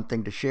do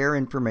something to share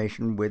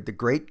information with the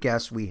great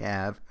guests we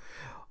have,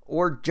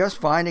 or just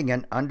finding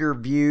an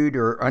underviewed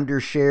or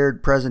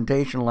undershared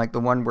presentation like the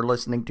one we're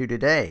listening to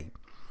today,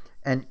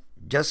 and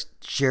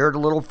just share it a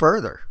little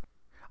further.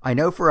 I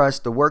know for us,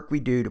 the work we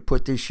do to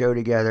put this show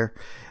together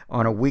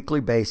on a weekly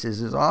basis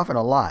is often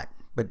a lot,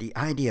 but the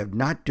idea of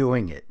not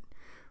doing it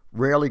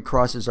rarely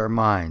crosses our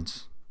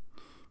minds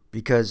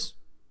because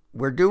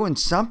we're doing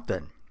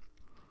something.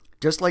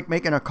 Just like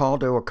making a call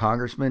to a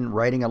congressman,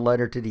 writing a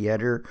letter to the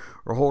editor,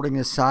 or holding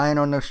a sign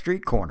on the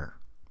street corner.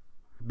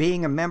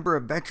 Being a member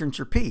of Veterans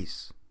for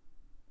Peace.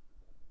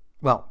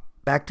 Well,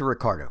 back to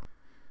Ricardo.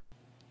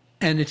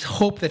 And it's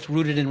hope that's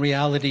rooted in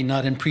reality,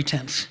 not in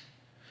pretense.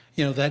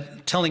 You know,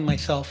 that telling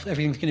myself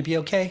everything's going to be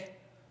okay,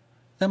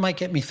 that might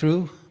get me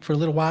through for a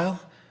little while,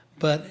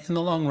 but in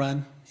the long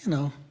run, you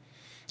know,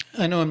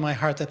 I know in my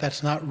heart that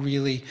that's not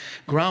really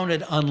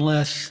grounded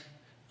unless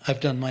I've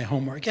done my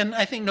homework. And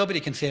I think nobody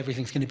can say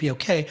everything's going to be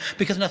okay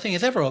because nothing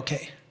is ever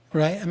okay,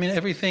 right? I mean,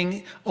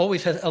 everything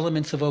always has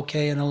elements of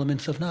okay and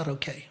elements of not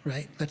okay,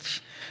 right?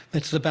 That's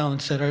the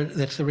balance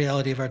that's the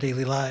reality of our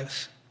daily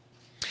lives.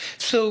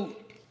 So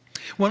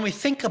when we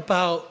think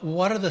about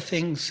what are the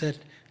things that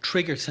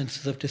trigger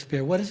senses of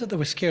despair, what is it that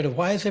we're scared of?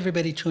 Why is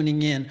everybody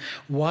tuning in?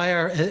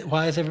 Why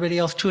is everybody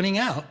else tuning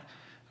out?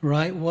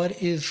 Right?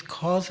 What is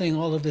causing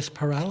all of this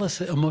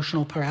paralysis,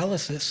 emotional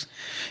paralysis,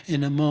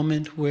 in a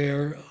moment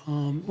where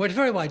it's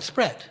very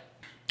widespread?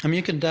 I mean,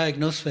 you can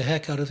diagnose the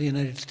heck out of the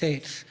United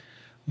States,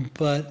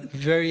 but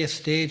various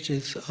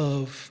stages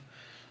of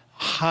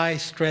high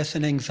stress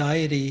and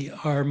anxiety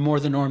are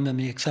more the norm than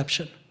the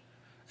exception.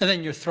 And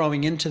then you're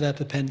throwing into that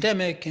the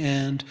pandemic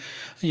and,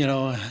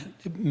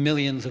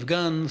 millions of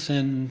guns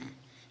and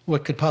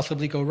what could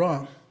possibly go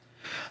wrong.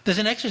 There's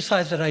an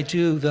exercise that I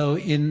do, though,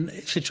 in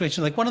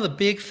situations like one of the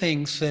big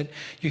things that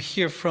you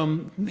hear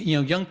from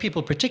young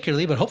people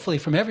particularly, but hopefully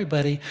from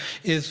everybody,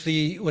 is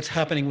what's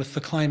happening with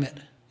the climate.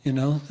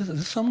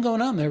 There's something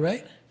going on there,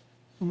 right?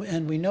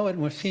 And we know it,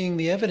 and we're seeing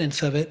the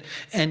evidence of it,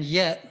 and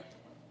yet,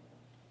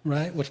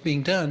 right, what's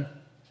being done.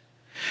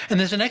 And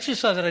there's an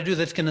exercise that I do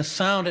that's going to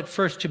sound at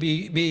first to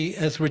be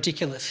as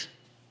ridiculous,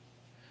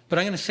 but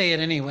I'm going to say it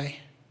anyway.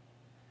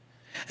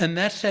 And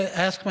that's to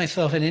ask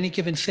myself in any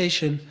given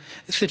situation,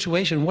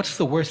 what's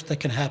the worst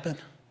that can happen?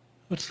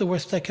 What's the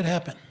worst that could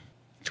happen?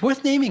 It's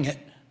worth naming it.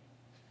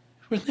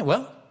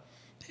 Well,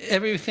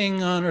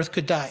 everything on Earth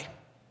could die.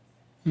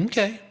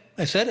 Okay,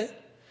 I said it.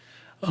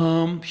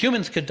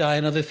 Humans could die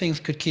and other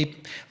things could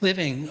keep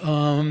living.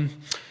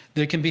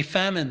 There can be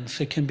famines,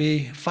 there can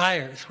be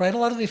fires, right? A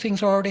lot of these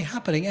things are already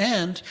happening.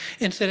 And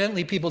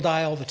incidentally, people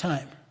die all the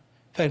time.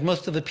 In fact,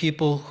 most of the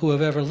people who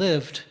have ever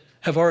lived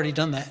have already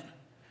done that,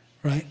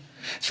 right?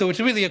 So it's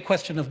really a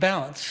question of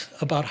balance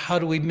about how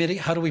do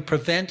we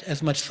prevent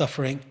as much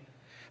suffering,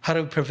 how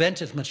do we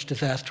prevent as much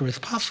disaster as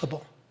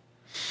possible.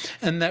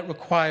 And that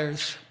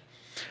requires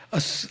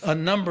a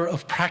number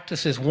of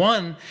practices.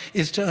 One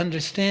is to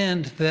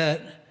understand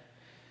that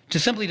to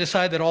simply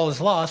decide that all is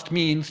lost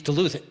means to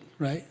lose it,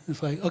 right?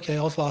 It's like, okay,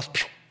 all's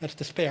lost, that's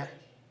despair.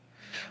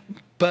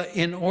 But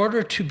in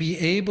order to be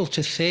able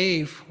to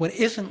save what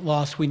isn't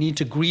lost, we need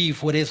to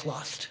grieve what is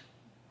lost.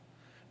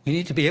 We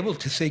need to be able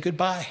to say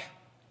goodbye.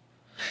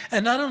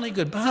 And not only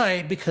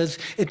goodbye, because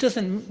it's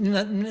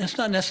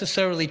not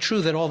necessarily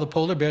true that all the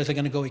polar bears are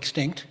going to go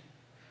extinct.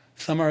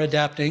 Some are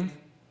adapting,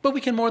 but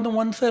we can mourn the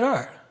ones that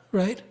are,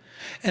 right?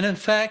 And in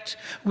fact,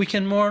 we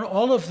can mourn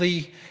all of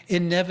the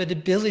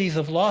inevitabilities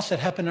of loss that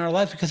happen in our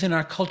lives, because in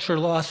our culture,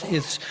 loss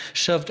is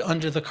shoved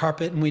under the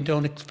carpet and we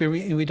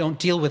don't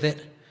deal with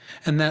it.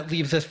 And that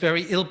leaves us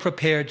very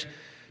ill-prepared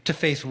to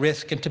face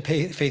risk and to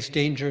face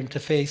danger and to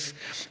face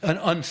an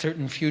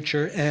uncertain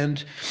future.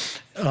 And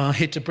I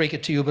hate to break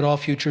it to you, but all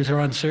futures are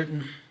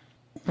uncertain.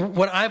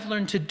 What I've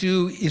learned to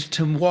do is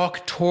to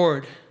walk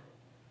toward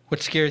what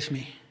scares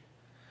me.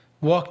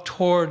 Walk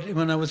toward,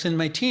 when I was in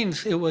my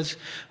teens, it was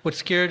what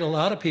scared a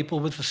lot of people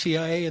with the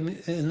CIA, and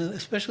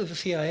especially the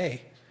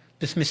CIA.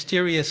 This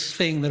mysterious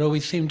thing that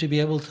always seemed to be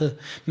able to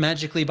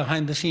magically,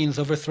 behind the scenes,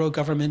 overthrow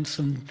governments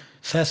and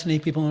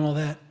assassinate people and all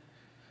that.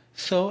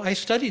 So I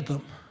studied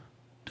them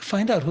to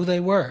find out who they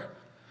were,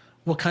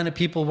 what kind of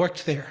people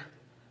worked there,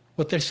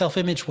 what their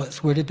self-image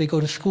was, where did they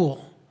go to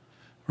school,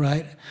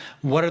 right?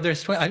 What are their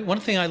strengths? One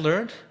thing I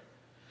learned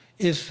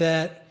is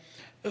that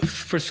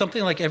for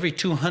something like every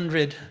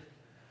 200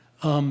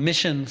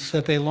 missions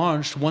that they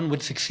launched, one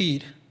would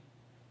succeed.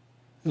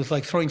 It was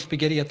like throwing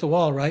spaghetti at the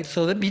wall, right?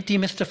 So that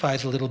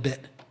demystifies a little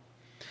bit.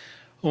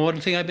 One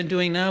thing I've been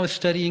doing now is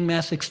studying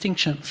mass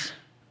extinctions.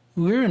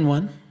 We're in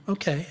one.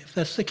 Okay, if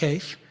that's the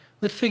case,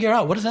 let's figure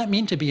out, what does that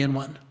mean to be in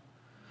one?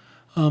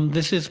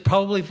 This is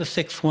probably the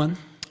sixth one.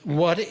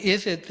 What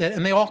is it that,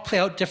 and they all play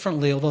out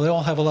differently, although they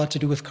all have a lot to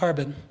do with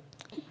carbon.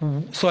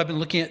 So I've been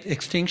looking at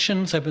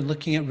extinctions, I've been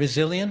looking at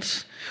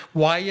resilience.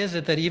 Why is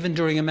it that even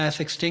during a mass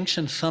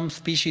extinction, some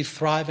species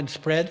thrive and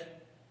spread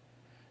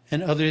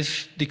and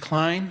others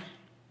decline?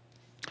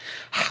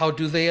 How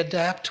do they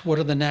adapt? What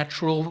are the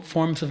natural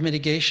forms of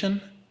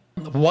mitigation?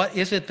 What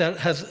is it that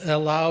has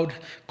allowed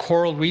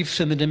coral reefs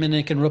in the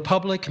Dominican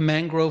Republic,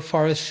 mangrove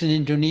forests in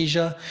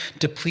Indonesia,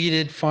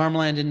 depleted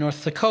farmland in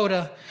North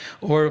Dakota,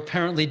 or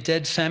apparently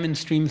dead salmon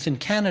streams in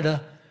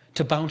Canada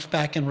to bounce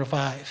back and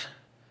revive?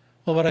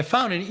 Well, what I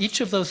found in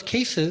each of those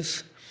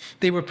cases,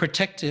 they were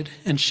protected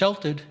and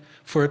sheltered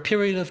for a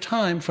period of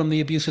time from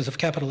the abuses of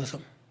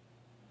capitalism,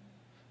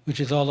 which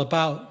is all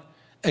about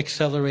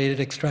accelerated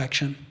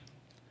extraction.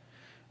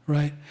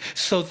 Right?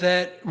 So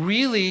that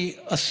really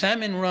a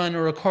salmon run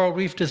or a coral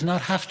reef does not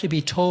have to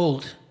be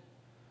told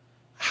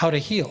how to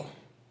heal,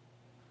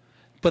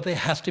 but it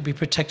has to be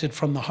protected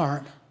from the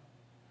harm.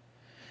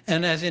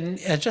 And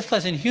just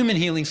as in human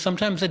healing,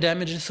 sometimes the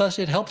damage is such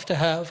it helps to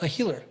have a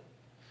healer.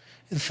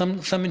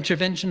 Some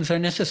interventions are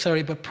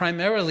necessary, but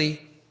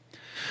primarily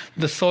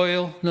the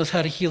soil knows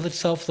how to heal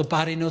itself, the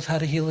body knows how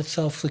to heal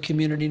itself, the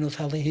community knows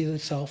how to heal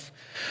itself,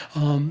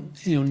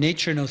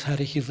 nature knows how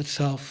to heal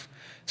itself.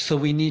 So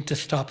we need to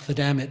stop the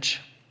damage.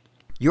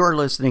 You're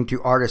listening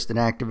to artist and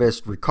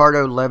activist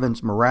Ricardo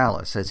Levins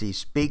Morales as he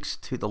speaks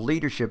to the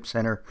Leadership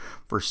Center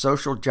for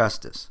Social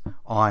Justice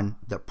on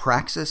the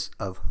praxis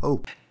of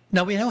hope.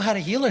 Now, we know how to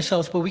heal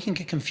ourselves, but we can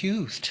get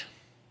confused.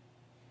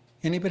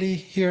 Anybody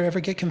here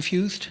ever get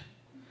confused?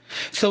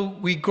 So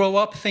we grow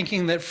up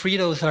thinking that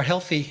Fritos are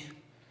healthy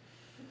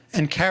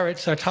and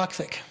carrots are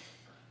toxic,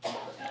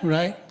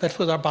 right? That's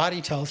what our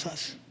body tells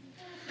us.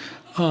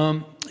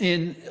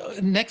 In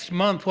next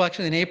month, well,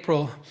 actually in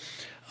April,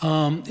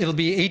 it'll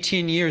be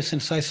 18 years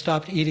since I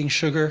stopped eating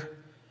sugar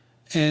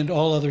and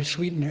all other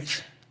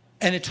sweeteners.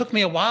 And it took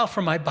me a while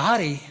for my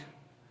body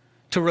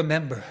to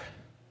remember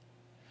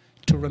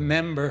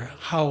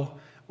how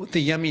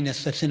the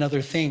yumminess that's in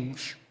other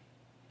things,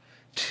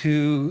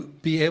 to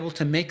be able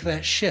to make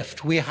that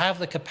shift. We have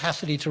the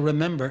capacity to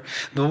remember.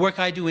 The work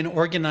I do in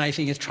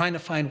organizing is trying to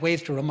find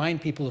ways to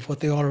remind people of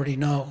what they already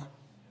know.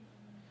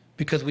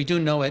 Because we do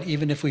know it,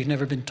 even if we've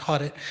never been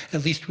taught it,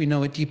 at least we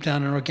know it deep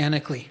down and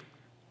organically.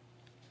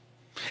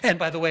 And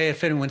by the way,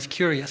 if anyone's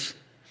curious,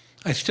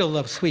 I still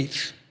love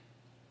sweets,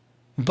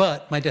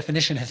 but my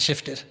definition has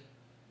shifted,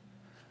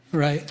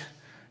 right?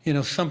 You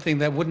know, something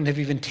that wouldn't have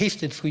even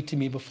tasted sweet to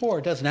me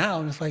before does now,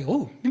 and it's like,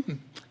 oh,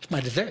 it's my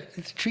dessert,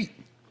 it's a treat.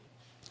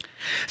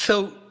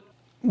 So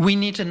we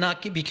need to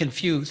not be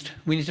confused.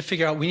 We need to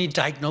figure out, we need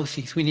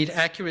diagnoses. We need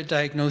accurate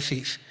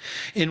diagnoses.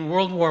 In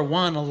World War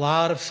I, a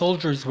lot of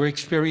soldiers were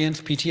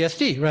experiencing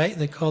PTSD, right?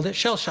 They called it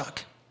shell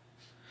shock.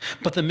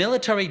 But the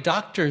military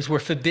doctors were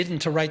forbidden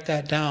to write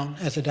that down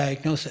as a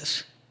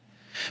diagnosis,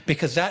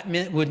 because that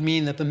would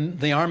mean that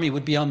the army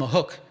would be on the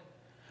hook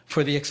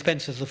for the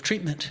expenses of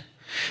treatment.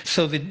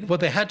 So what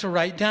they had to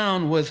write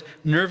down was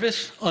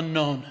nervous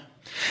unknown.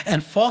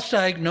 And false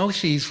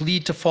diagnoses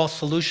lead to false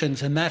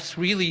solutions, and that's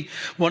really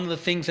one of the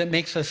things that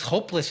makes us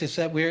hopeless, is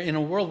that we're in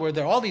a world where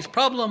there are all these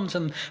problems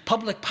and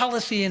public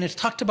policy, and it's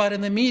talked about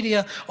in the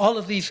media, all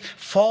of these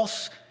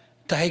false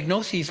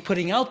diagnoses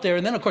putting out there,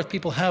 and then of course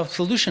people have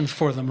solutions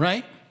for them,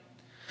 right?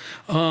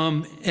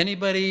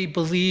 Anybody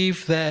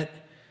believe that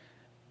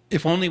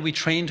if only we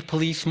trained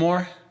police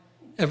more,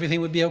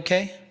 everything would be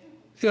okay?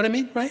 See what I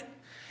mean, right?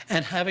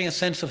 And having a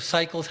sense of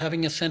cycles,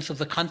 having a sense of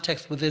the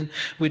context within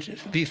which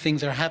these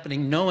things are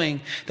happening,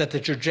 knowing that the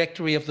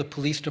trajectory of the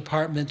police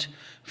department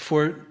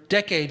for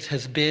decades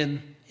has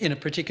been in a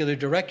particular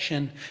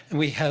direction, and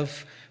we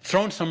have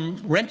thrown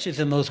some wrenches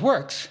in those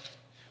works,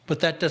 but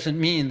that doesn't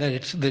mean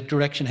that the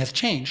direction has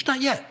changed. Not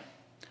yet.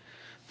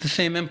 The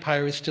same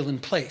empire is still in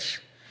place.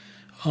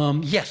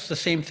 Yes, the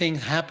same thing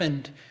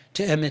happened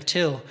to Emmett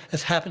Till,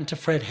 as happened to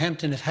Fred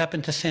Hampton, as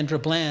happened to Sandra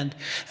Bland,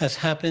 as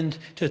happened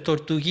to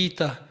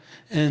Tortuguita,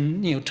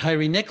 and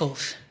Tyree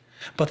Nichols,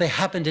 but they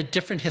happened at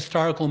different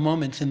historical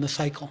moments in the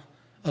cycle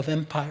of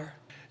empire.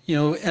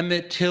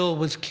 Emmett Till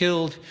was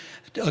killed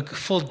a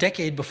full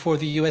decade before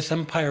the U.S.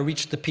 empire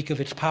reached the peak of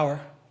its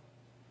power,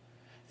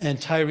 and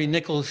Tyree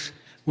Nichols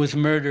was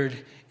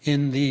murdered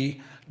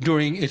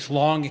during its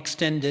long,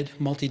 extended,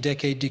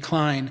 multi-decade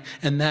decline,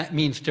 and that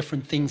means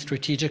different things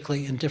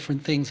strategically and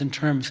different things in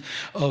terms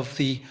of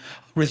the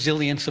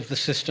resilience of the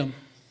system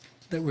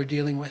that we're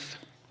dealing with.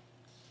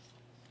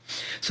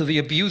 So the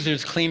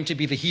abusers claim to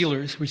be the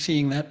healers. We're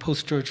seeing that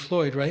post-George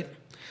Floyd, right?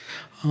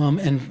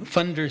 And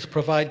funders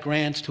provide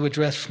grants to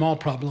address small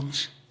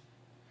problems,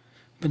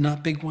 but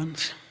not big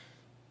ones.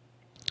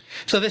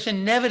 So this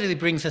inevitably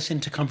brings us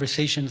into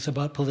conversations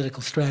about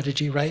political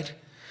strategy, right?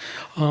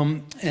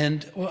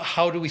 And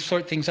how do we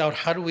sort things out?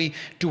 How do we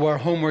do our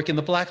homework? In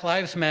the Black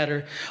Lives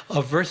Matter,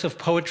 a verse of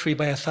poetry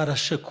by Assata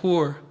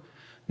Shakur,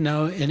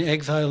 now in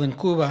exile in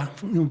Cuba,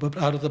 but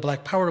out of the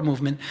Black Power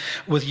movement,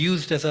 was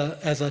used as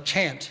a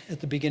chant at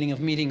the beginning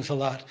of meetings a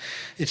lot.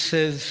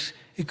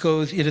 It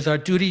goes, "It is our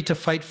duty to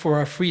fight for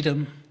our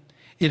freedom.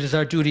 It is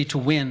our duty to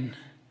win.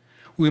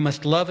 We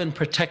must love and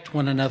protect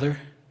one another.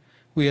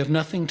 We have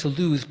nothing to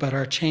lose but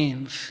our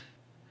chains."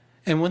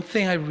 And one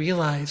thing I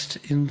realized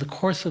in the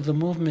course of the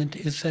movement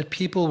is that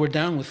people were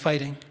down with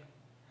fighting.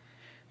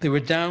 They were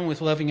down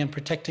with loving and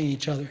protecting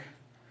each other.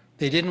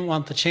 They didn't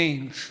want the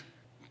chains.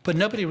 But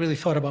nobody really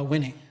thought about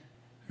winning,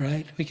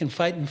 right? We can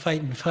fight and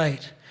fight and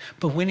fight,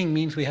 but winning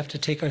means we have to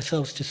take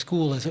ourselves to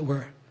school, as it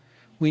were.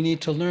 We need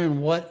to learn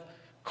what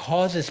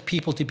causes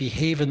people to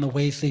behave in the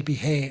ways they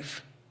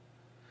behave.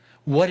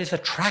 What is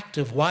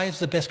attractive? Why is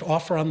the best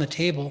offer on the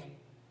table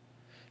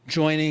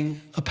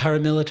joining a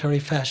paramilitary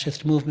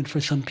fascist movement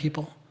for some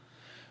people?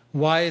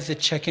 Why is it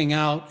checking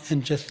out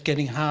and just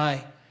getting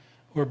high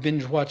or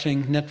binge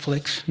watching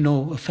Netflix?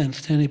 No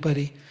offense to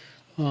anybody.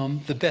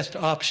 The best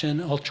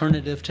option,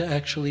 alternative to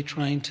actually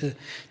trying to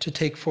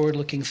take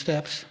forward-looking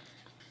steps.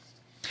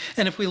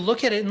 And if we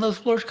look at it in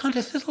those large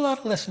contexts, there's a lot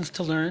of lessons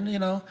to learn.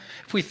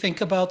 If we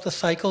think about the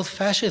cycles,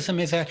 fascism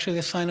is actually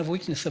a sign of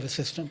weakness of a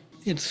system.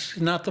 It's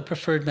not the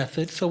preferred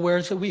method, so where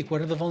is it weak?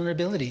 What are the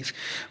vulnerabilities?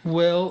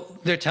 Well,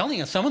 they're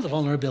telling us some of the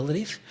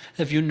vulnerabilities.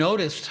 Have you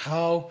noticed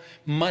how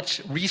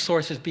much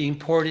resource is being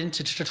poured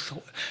into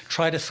to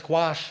try to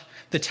squash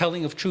the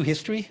telling of true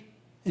history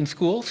in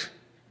schools?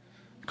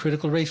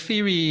 critical race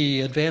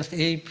theory, advanced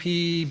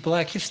AP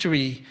black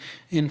history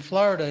in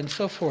Florida, and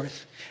so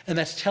forth. And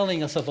that's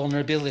telling us a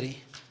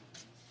vulnerability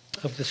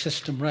of the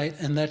system, right?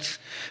 And that's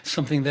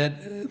something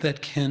that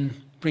can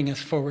bring us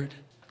forward.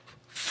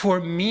 For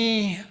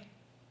me,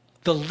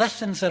 the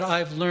lessons that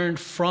I've learned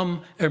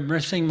from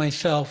immersing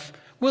myself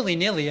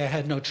willy-nilly, I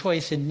had no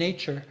choice, in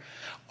nature,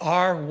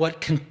 are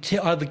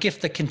the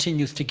gift that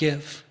continues to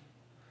give.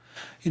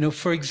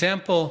 For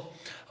example,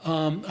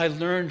 I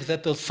learned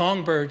that the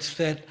songbirds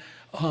that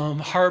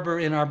harbor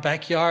in our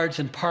backyards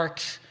and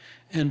parks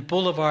and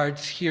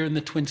boulevards here in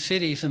the Twin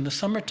Cities in the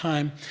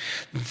summertime,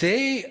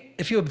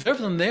 if you observe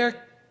them, they're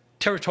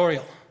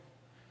territorial.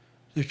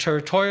 They're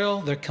territorial,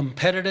 they're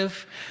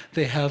competitive,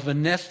 they have a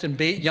nest and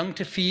young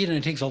to feed, and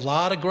it takes a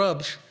lot of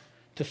grubs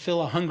to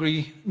fill a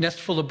hungry nest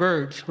full of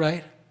birds,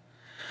 right?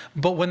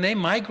 But when they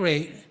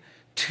migrate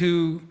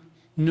to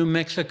New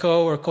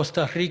Mexico or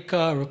Costa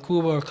Rica or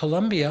Cuba or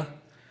Colombia,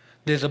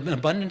 there's an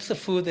abundance of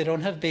food, they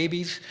don't have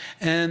babies,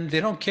 and they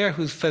don't care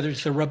whose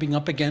feathers they're rubbing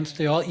up against.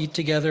 They all eat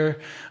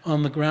together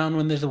on the ground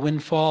when there's a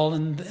windfall,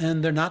 and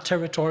they're not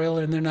territorial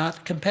and they're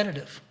not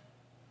competitive.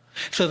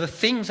 So the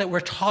things that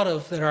we're taught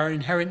of that are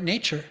inherent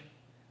nature,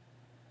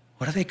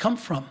 where do they come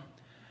from?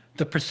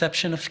 The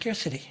perception of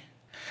scarcity.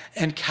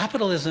 And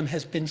capitalism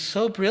has been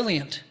so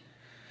brilliant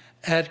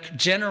at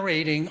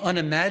generating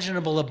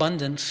unimaginable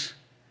abundance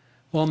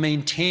while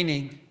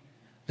maintaining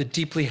the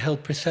deeply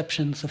held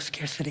perceptions of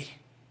scarcity.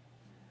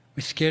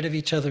 We're scared of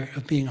each other,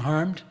 of being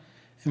harmed,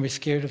 and we're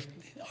scared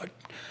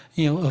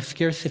of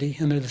scarcity,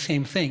 and they're the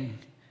same thing.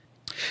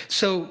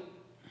 So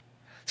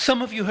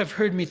some of you have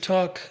heard me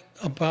talk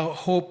about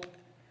hope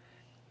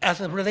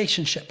as a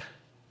relationship.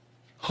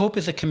 Hope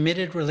is a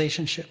committed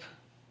relationship.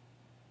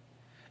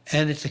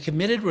 And it's a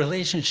committed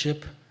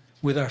relationship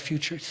with our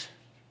futures,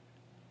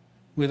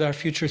 with our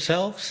future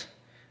selves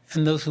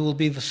and those who will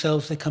be the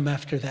selves that come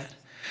after that.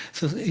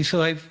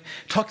 So I've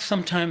talked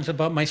sometimes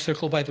about my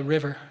circle by the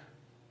river.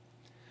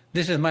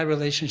 This is my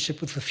relationship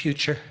with the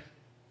future.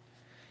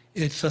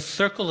 It's a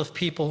circle of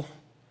people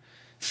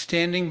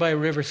standing by a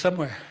river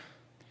somewhere.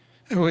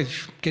 I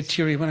always get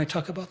teary when I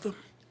talk about them.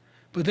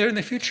 But they're in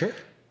the future.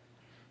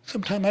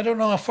 Sometime, I don't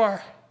know how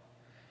far.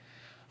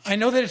 I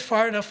know that it's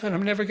far enough that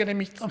I'm never going to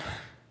meet them.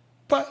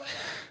 But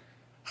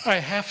I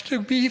have to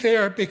be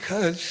there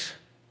because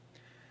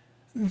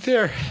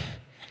they're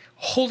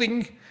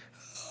holding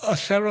a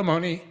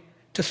ceremony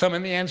to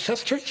summon the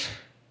ancestors.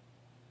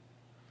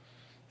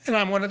 And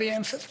I'm one of the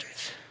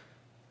ancestors.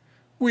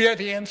 We are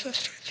the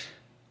ancestors.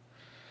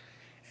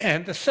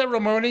 And the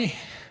ceremony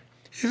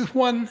is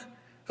one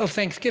of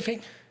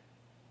thanksgiving.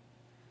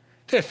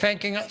 They're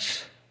thanking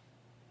us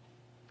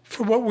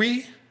for what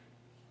we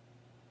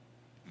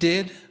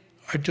did,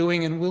 are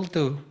doing, and will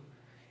do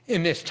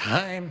in this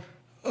time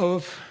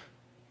of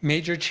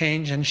major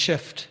change and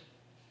shift.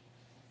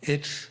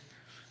 It's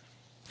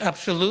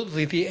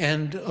absolutely the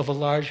end of a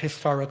large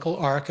historical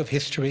arc of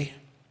history.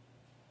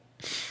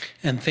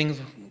 And things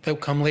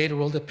that come later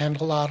will depend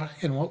a lot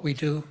on what we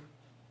do.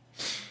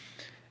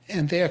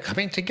 And they are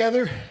coming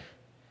together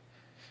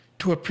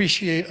to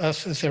appreciate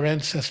us as their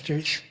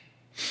ancestors.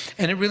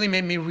 And it really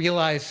made me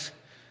realize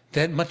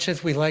that much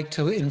as we like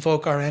to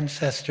invoke our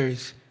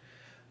ancestors,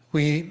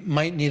 we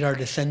might need our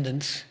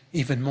descendants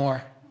even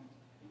more.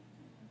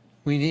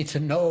 We need to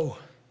know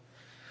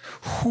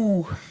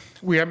who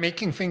we are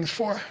making things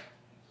for,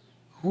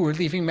 who we're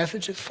leaving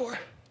messages for.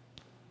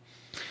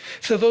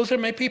 So those are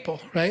my people,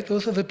 right?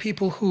 Those are the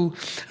people who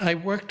I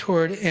work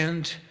toward.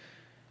 And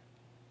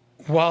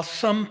while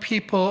some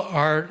people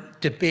are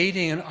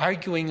debating and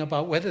arguing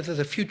about whether there's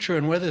a future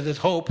and whether there's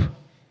hope,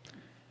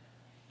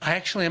 I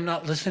actually am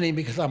not listening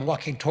because I'm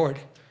walking toward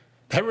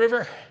that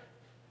river,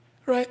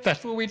 right?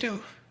 That's what we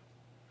do.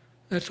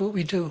 That's what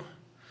we do.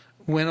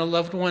 When a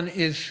loved one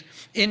is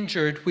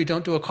injured, we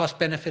don't do a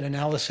cost-benefit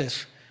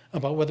analysis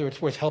about whether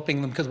it's worth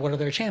helping them because what are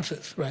their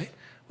chances, right?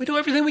 We do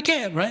everything we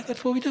can, right?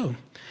 That's what we do.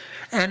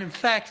 And in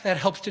fact, that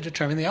helps to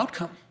determine the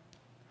outcome.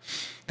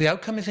 The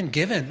outcome isn't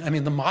given. I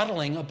mean, the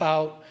modeling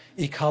about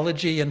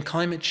ecology and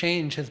climate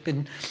change has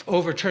been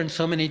overturned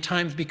so many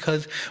times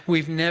because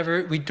we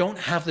don't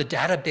have the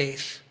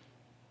database,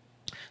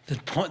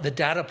 the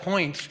data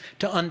points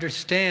to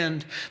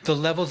understand the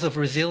levels of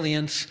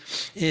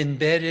resilience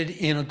embedded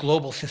in a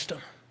global system.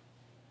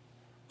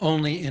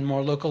 Only in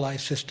more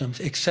localized systems,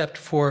 except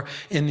for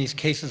in these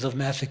cases of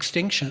mass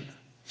extinction,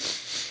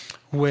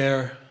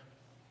 where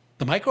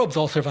the microbes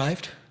all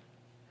survived,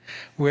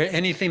 where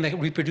anything that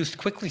reproduced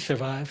quickly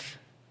survives,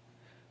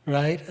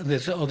 right?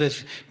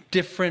 There's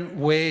different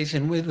ways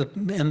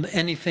and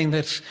anything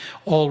that's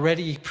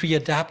already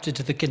pre-adapted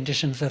to the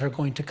conditions that are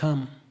going to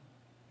come.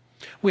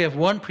 We have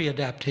one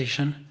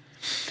pre-adaptation,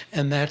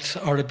 and that's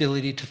our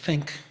ability to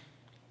think.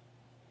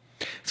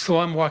 So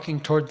I'm walking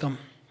toward them.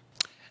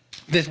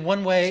 There's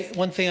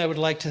one thing I would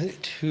like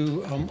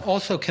to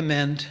also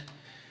commend,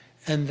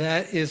 and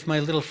that is my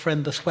little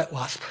friend, the sweat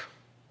wasp.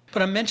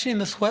 But I'm mentioning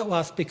the sweat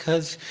wasp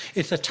because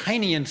it's a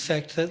tiny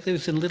insect that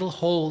lives in little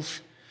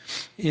holes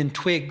in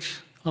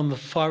twigs on the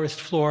forest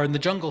floor and the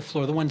jungle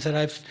floor. The ones that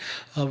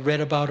I've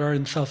read about are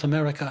in South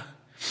America.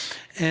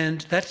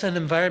 And that's an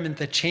environment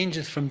that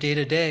changes from day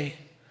to day.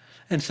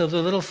 And so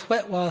the little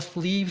sweat wasp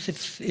leaves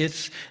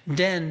its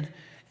den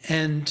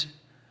and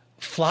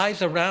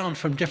flies around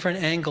from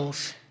different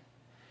angles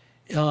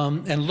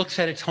and looks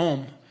at its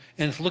home.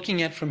 And it's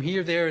looking at from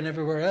here, there, and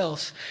everywhere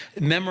else,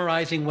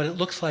 memorizing what it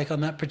looks like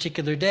on that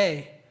particular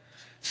day.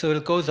 So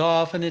it goes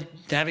off and it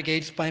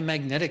navigates by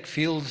magnetic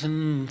fields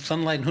and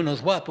sunlight and who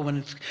knows what, but when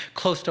it's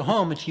close to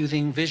home, it's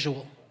using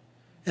visual.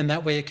 And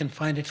that way it can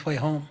find its way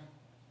home.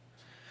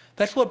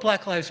 That's what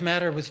Black Lives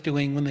Matter was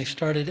doing when they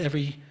started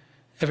every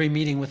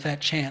meeting with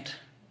that chant.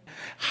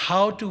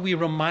 How do we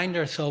remind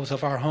ourselves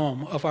of our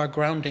home, of our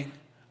grounding,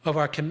 of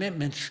our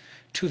commitments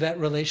to that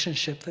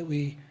relationship that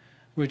we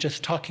were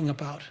just talking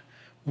about?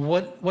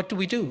 What do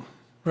we do,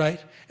 right?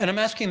 And I'm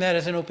asking that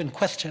as an open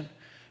question.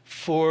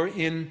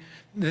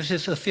 This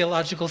is a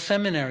theological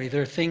seminary.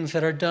 There are things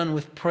that are done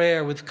with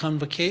prayer, with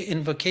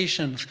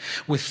invocations,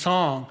 with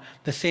song.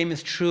 The same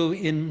is true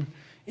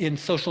in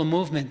social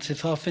movements.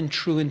 It's often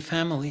true in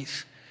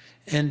families.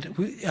 And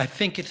I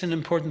think it's an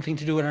important thing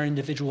to do in our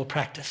individual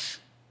practice.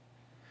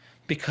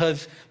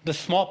 Because the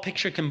small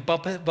picture can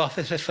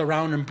buffet us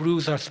around and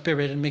bruise our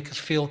spirit and make us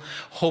feel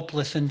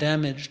hopeless and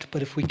damaged.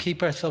 But if we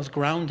keep ourselves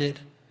grounded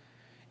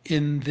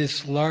in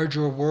this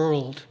larger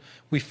world,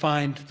 we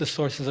find the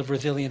sources of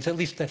resilience. At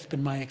least that's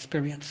been my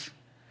experience.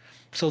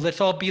 So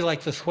let's all be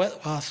like the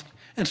sweat wasp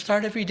and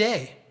start every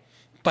day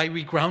by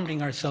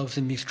regrounding ourselves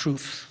in these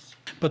truths.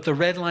 But the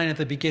red line at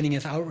the beginning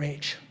is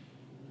outrage.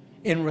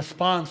 In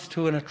response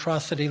to an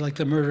atrocity like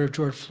the murder of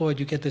George Floyd,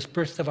 you get this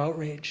burst of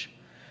outrage.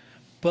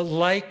 But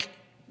like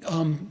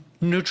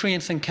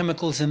nutrients and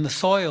chemicals in the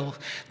soil,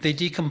 they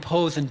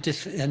decompose and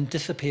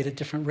dissipate at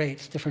different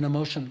rates, different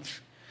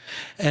emotions.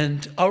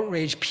 And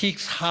outrage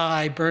peaks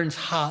high, burns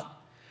hot,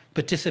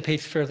 but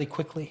dissipates fairly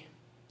quickly.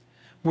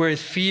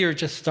 Whereas fear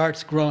just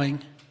starts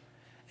growing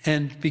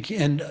and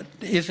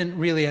isn't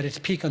really at its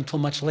peak until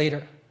much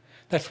later.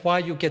 That's why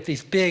you get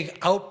these big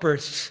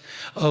outbursts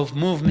of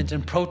movement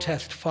and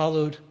protest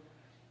followed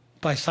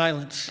by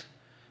silence.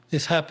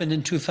 This happened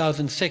in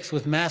 2006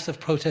 with massive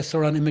protests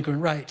around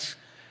immigrant rights,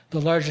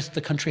 the largest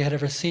the country had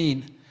ever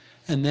seen.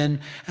 And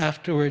then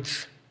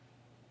afterwards,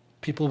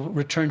 people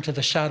returned to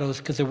the shadows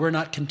because there were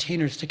not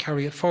containers to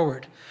carry it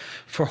forward.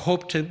 For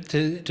hope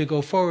to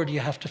go forward,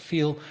 you have to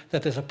feel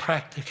that there's a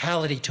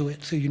practicality to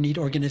it. So you need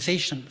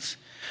organizations,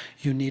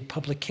 you need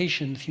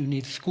publications, you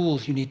need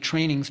schools, you need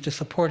trainings to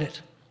support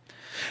it.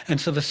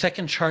 And so the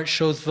second chart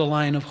shows the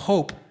line of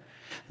hope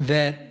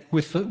that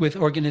with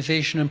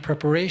organization and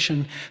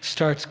preparation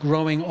starts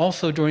growing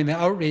also during the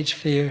outrage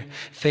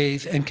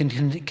phase and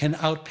can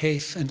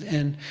outpace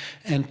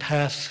and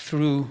pass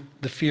through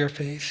the fear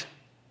phase.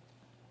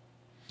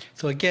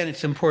 So again,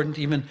 it's important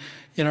even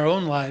in our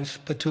own lives,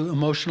 but to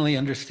emotionally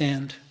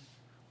understand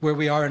where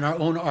we are in our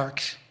own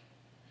arcs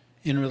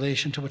in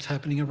relation to what's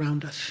happening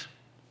around us.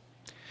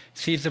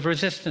 Seeds of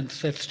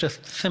resistance, that's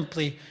just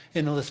simply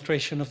an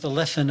illustration of the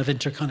lesson of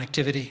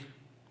interconnectivity.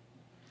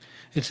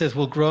 It says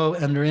we'll grow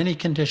under any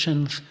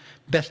conditions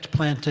best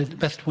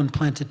when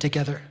planted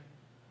together,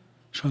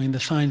 showing the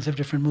signs of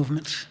different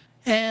movements.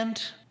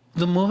 And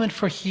the movement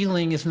for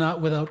healing is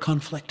not without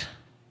conflict.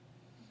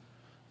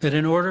 That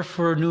in order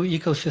for a new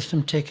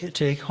ecosystem to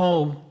take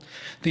home,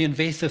 the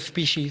invasive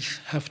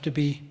species have to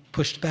be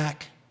pushed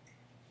back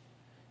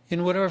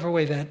in whatever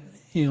way that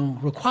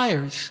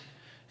requires,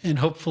 and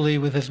hopefully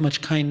with as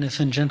much kindness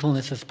and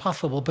gentleness as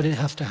possible, but it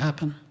has to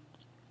happen.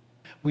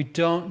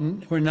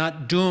 We're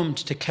not doomed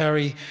to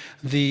carry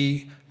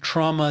the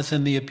traumas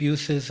and the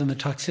abuses and the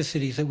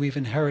toxicities that we've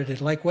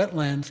inherited. Like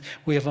wetlands,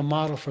 we have a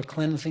model for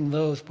cleansing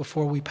those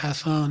before we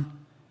pass on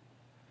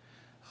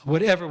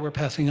whatever we're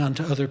passing on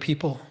to other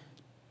people.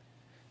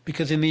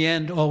 Because in the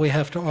end, all we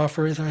have to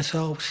offer is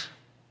ourselves.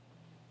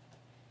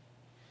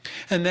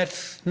 And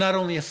that's not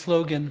only a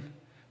slogan,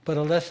 but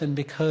a lesson,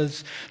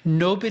 because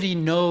nobody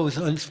knows,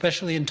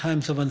 especially in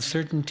times of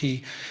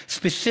uncertainty,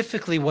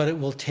 specifically what it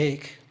will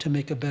take to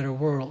make a better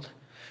world.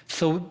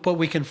 But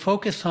we can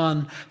focus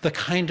on the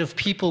kind of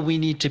people we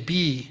need to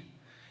be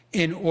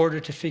in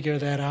order to figure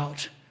that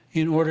out,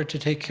 in order to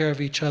take care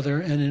of each other,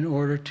 and in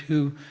order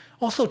to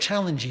also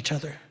challenge each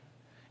other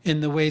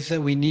in the ways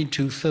that we need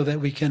to, so that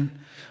we can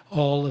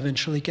all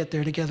eventually get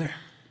there together.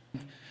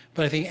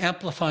 But I think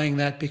amplifying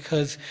that,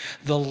 because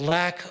the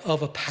lack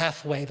of a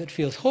pathway that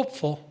feels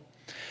hopeful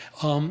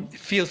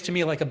feels to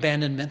me like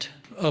abandonment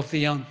of the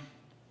young.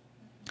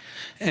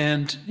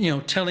 And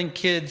telling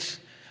kids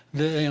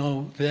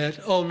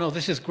that oh no,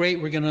 this is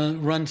great, we're going to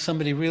run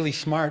somebody really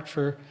smart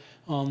for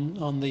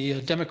on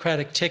the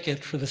Democratic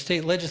ticket for the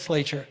state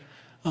legislature.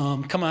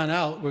 Come on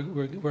out,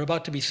 we're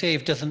about to be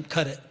saved, doesn't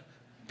cut it.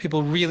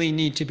 People really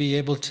need to be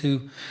able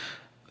to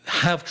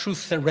have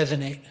truths that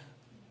resonate,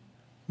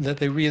 that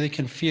they really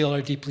can feel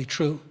are deeply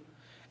true.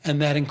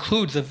 And that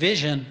includes a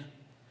vision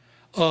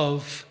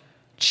of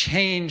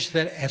change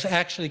that is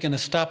actually going to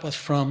stop us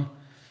from,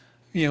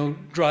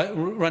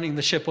 running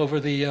the ship over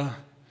the,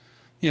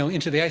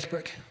 into the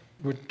iceberg.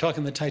 we're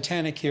talking the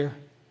Titanic here,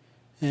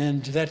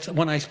 and that's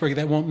one iceberg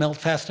that won't melt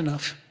fast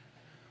enough,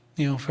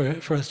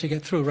 for us to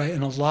get through, right?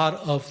 And a lot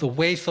of the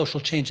way social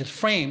change is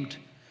framed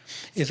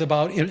is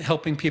about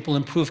helping people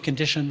improve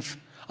conditions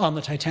on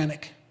the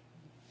Titanic,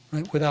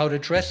 right? Without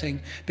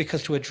addressing,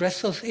 because to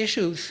address those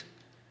issues,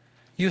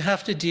 you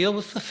have to deal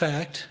with the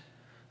fact,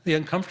 the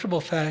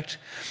uncomfortable fact,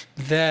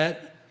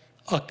 that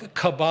a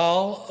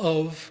cabal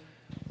of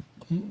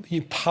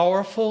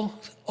powerful,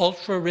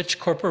 ultra-rich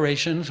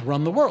corporations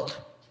run the world.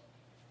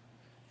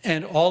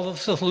 And all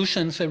of the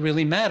solutions that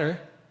really matter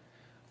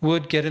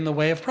would get in the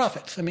way of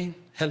profits. I mean,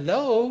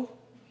 hello,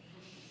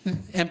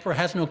 emperor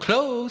has no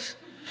clothes,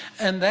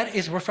 and that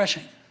is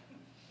refreshing.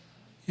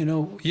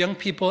 Young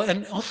people,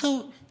 and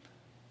also,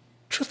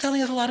 truth-telling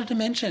has a lot of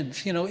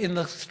dimensions. In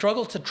the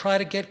struggle to try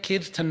to get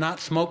kids to not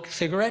smoke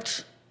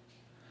cigarettes,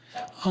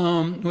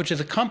 which is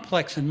a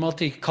complex and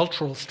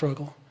multicultural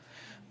struggle.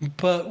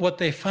 But what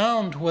they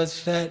found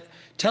was that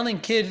telling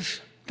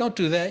kids, don't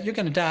do that, you're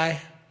going to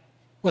die,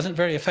 wasn't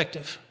very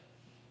effective.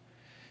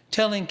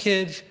 Telling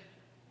kids,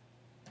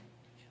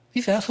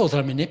 these assholes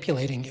are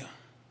manipulating you,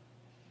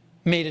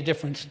 made a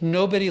difference.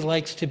 Nobody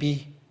likes to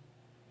be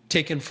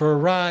taken for a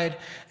ride,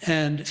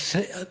 and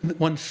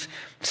one's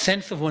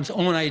sense of one's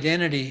own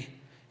identity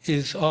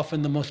is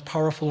often the most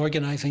powerful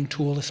organizing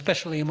tool,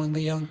 especially among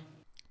the young.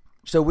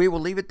 So we will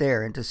leave it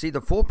there, and to see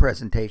the full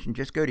presentation,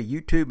 just go to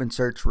YouTube and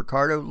search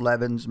Ricardo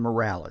Levins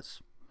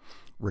Morales.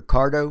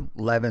 Ricardo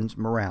Levins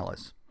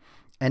Morales.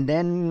 And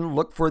then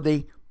look for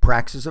the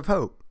Praxis of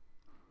Hope.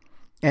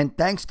 And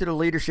thanks to the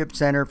Leadership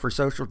Center for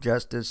Social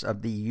Justice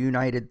of the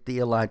United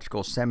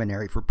Theological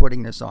Seminary for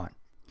putting this on.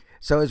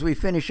 So as we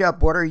finish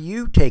up, what are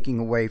you taking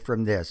away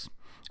from this?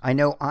 I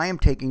know I am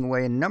taking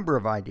away a number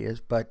of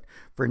ideas, but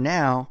for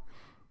now,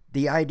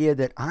 the idea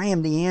that I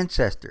am the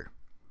ancestor,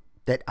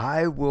 that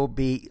I will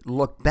be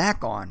looked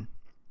back on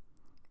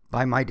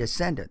by my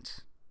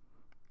descendants.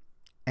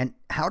 And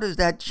how does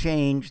that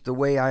change the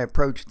way I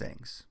approach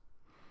things?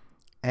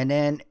 And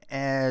then,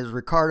 as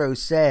Ricardo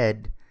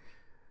said,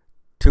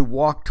 to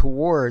walk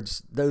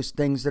towards those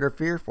things that are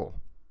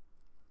fearful.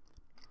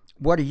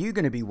 What are you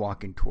going to be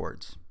walking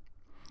towards?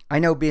 I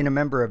know being a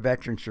member of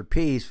Veterans for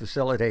Peace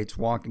facilitates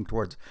walking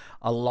towards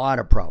a lot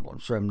of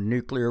problems, from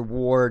nuclear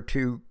war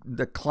to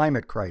the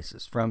climate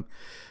crisis, from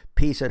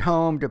peace at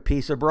home to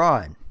peace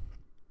abroad.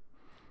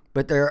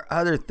 But there are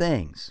other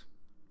things.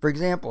 For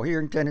example, here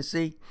in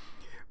Tennessee,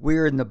 we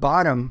are in the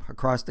bottom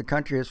across the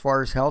country as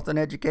far as health and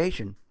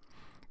education,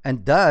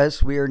 and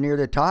thus we are near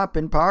the top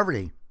in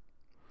poverty.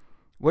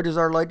 What does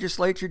our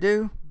legislature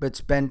do but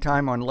spend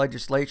time on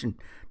legislation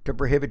to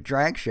prohibit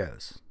drag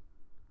shows?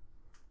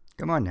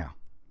 Come on now.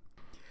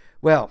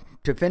 Well,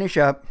 to finish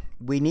up,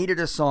 we needed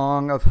a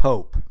song of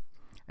hope.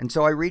 And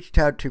so I reached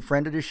out to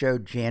friend of the show,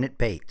 Janet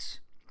Bates.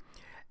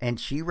 And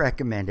she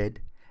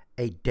recommended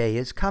A Day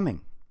Is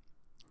Coming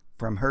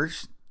from her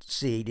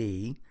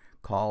CD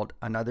called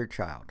Another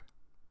Child.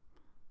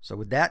 So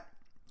with that,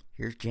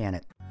 here's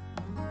Janet.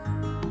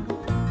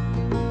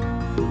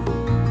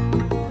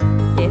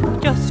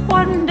 If just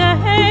one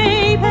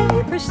day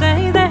papers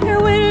say there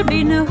will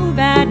be no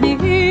bad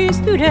news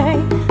today,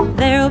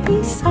 there'll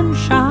be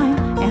sunshine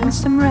and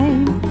some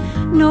rain,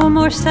 no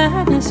more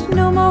sadness,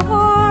 no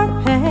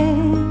more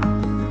pain.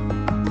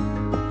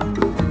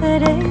 The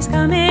day's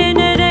coming,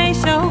 a day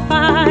so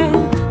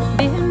fine,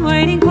 been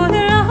waiting for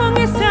the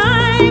longest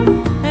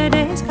time. The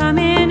day's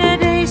coming, a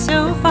day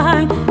so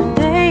fine, the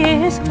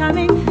day is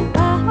coming.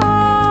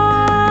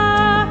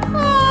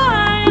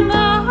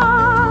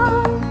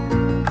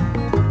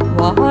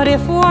 What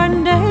if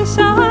one day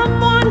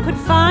someone could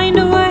find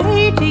a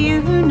way to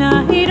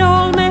unite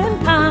all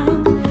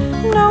mankind?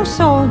 No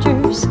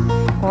soldiers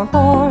or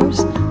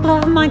wars,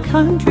 love my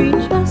country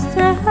just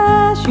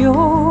as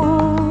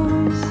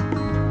yours.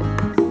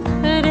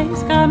 The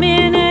day's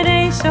coming, a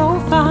day so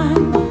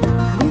fine,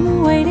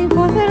 been waiting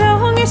for the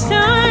longest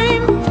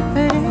time.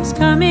 The day's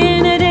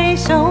coming, a day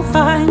so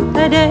fine,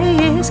 the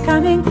day is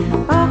coming.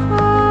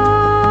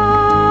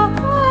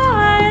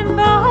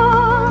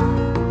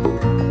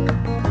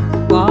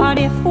 What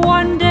if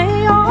one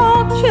day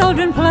all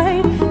children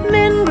played,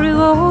 men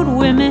grew old,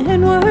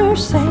 women were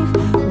safe,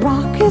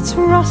 rockets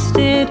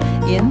rusted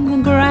in the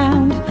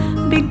ground,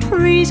 big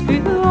trees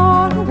grew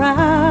all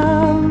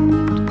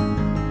around.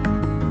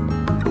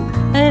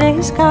 A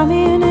day's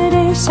coming, a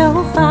day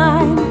so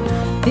fine,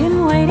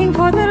 been waiting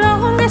for the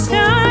longest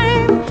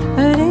time.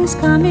 A day's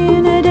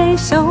coming, a day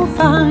so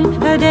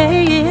fine, a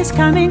day is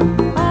coming.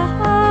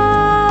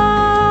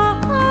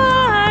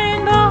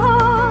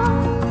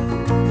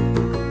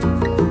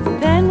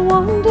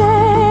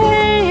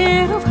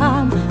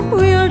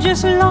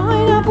 Just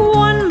line up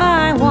one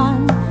by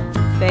one,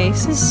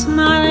 faces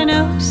smiling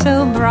oh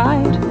so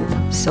bright,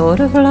 sort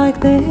of like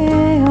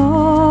they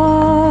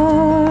are.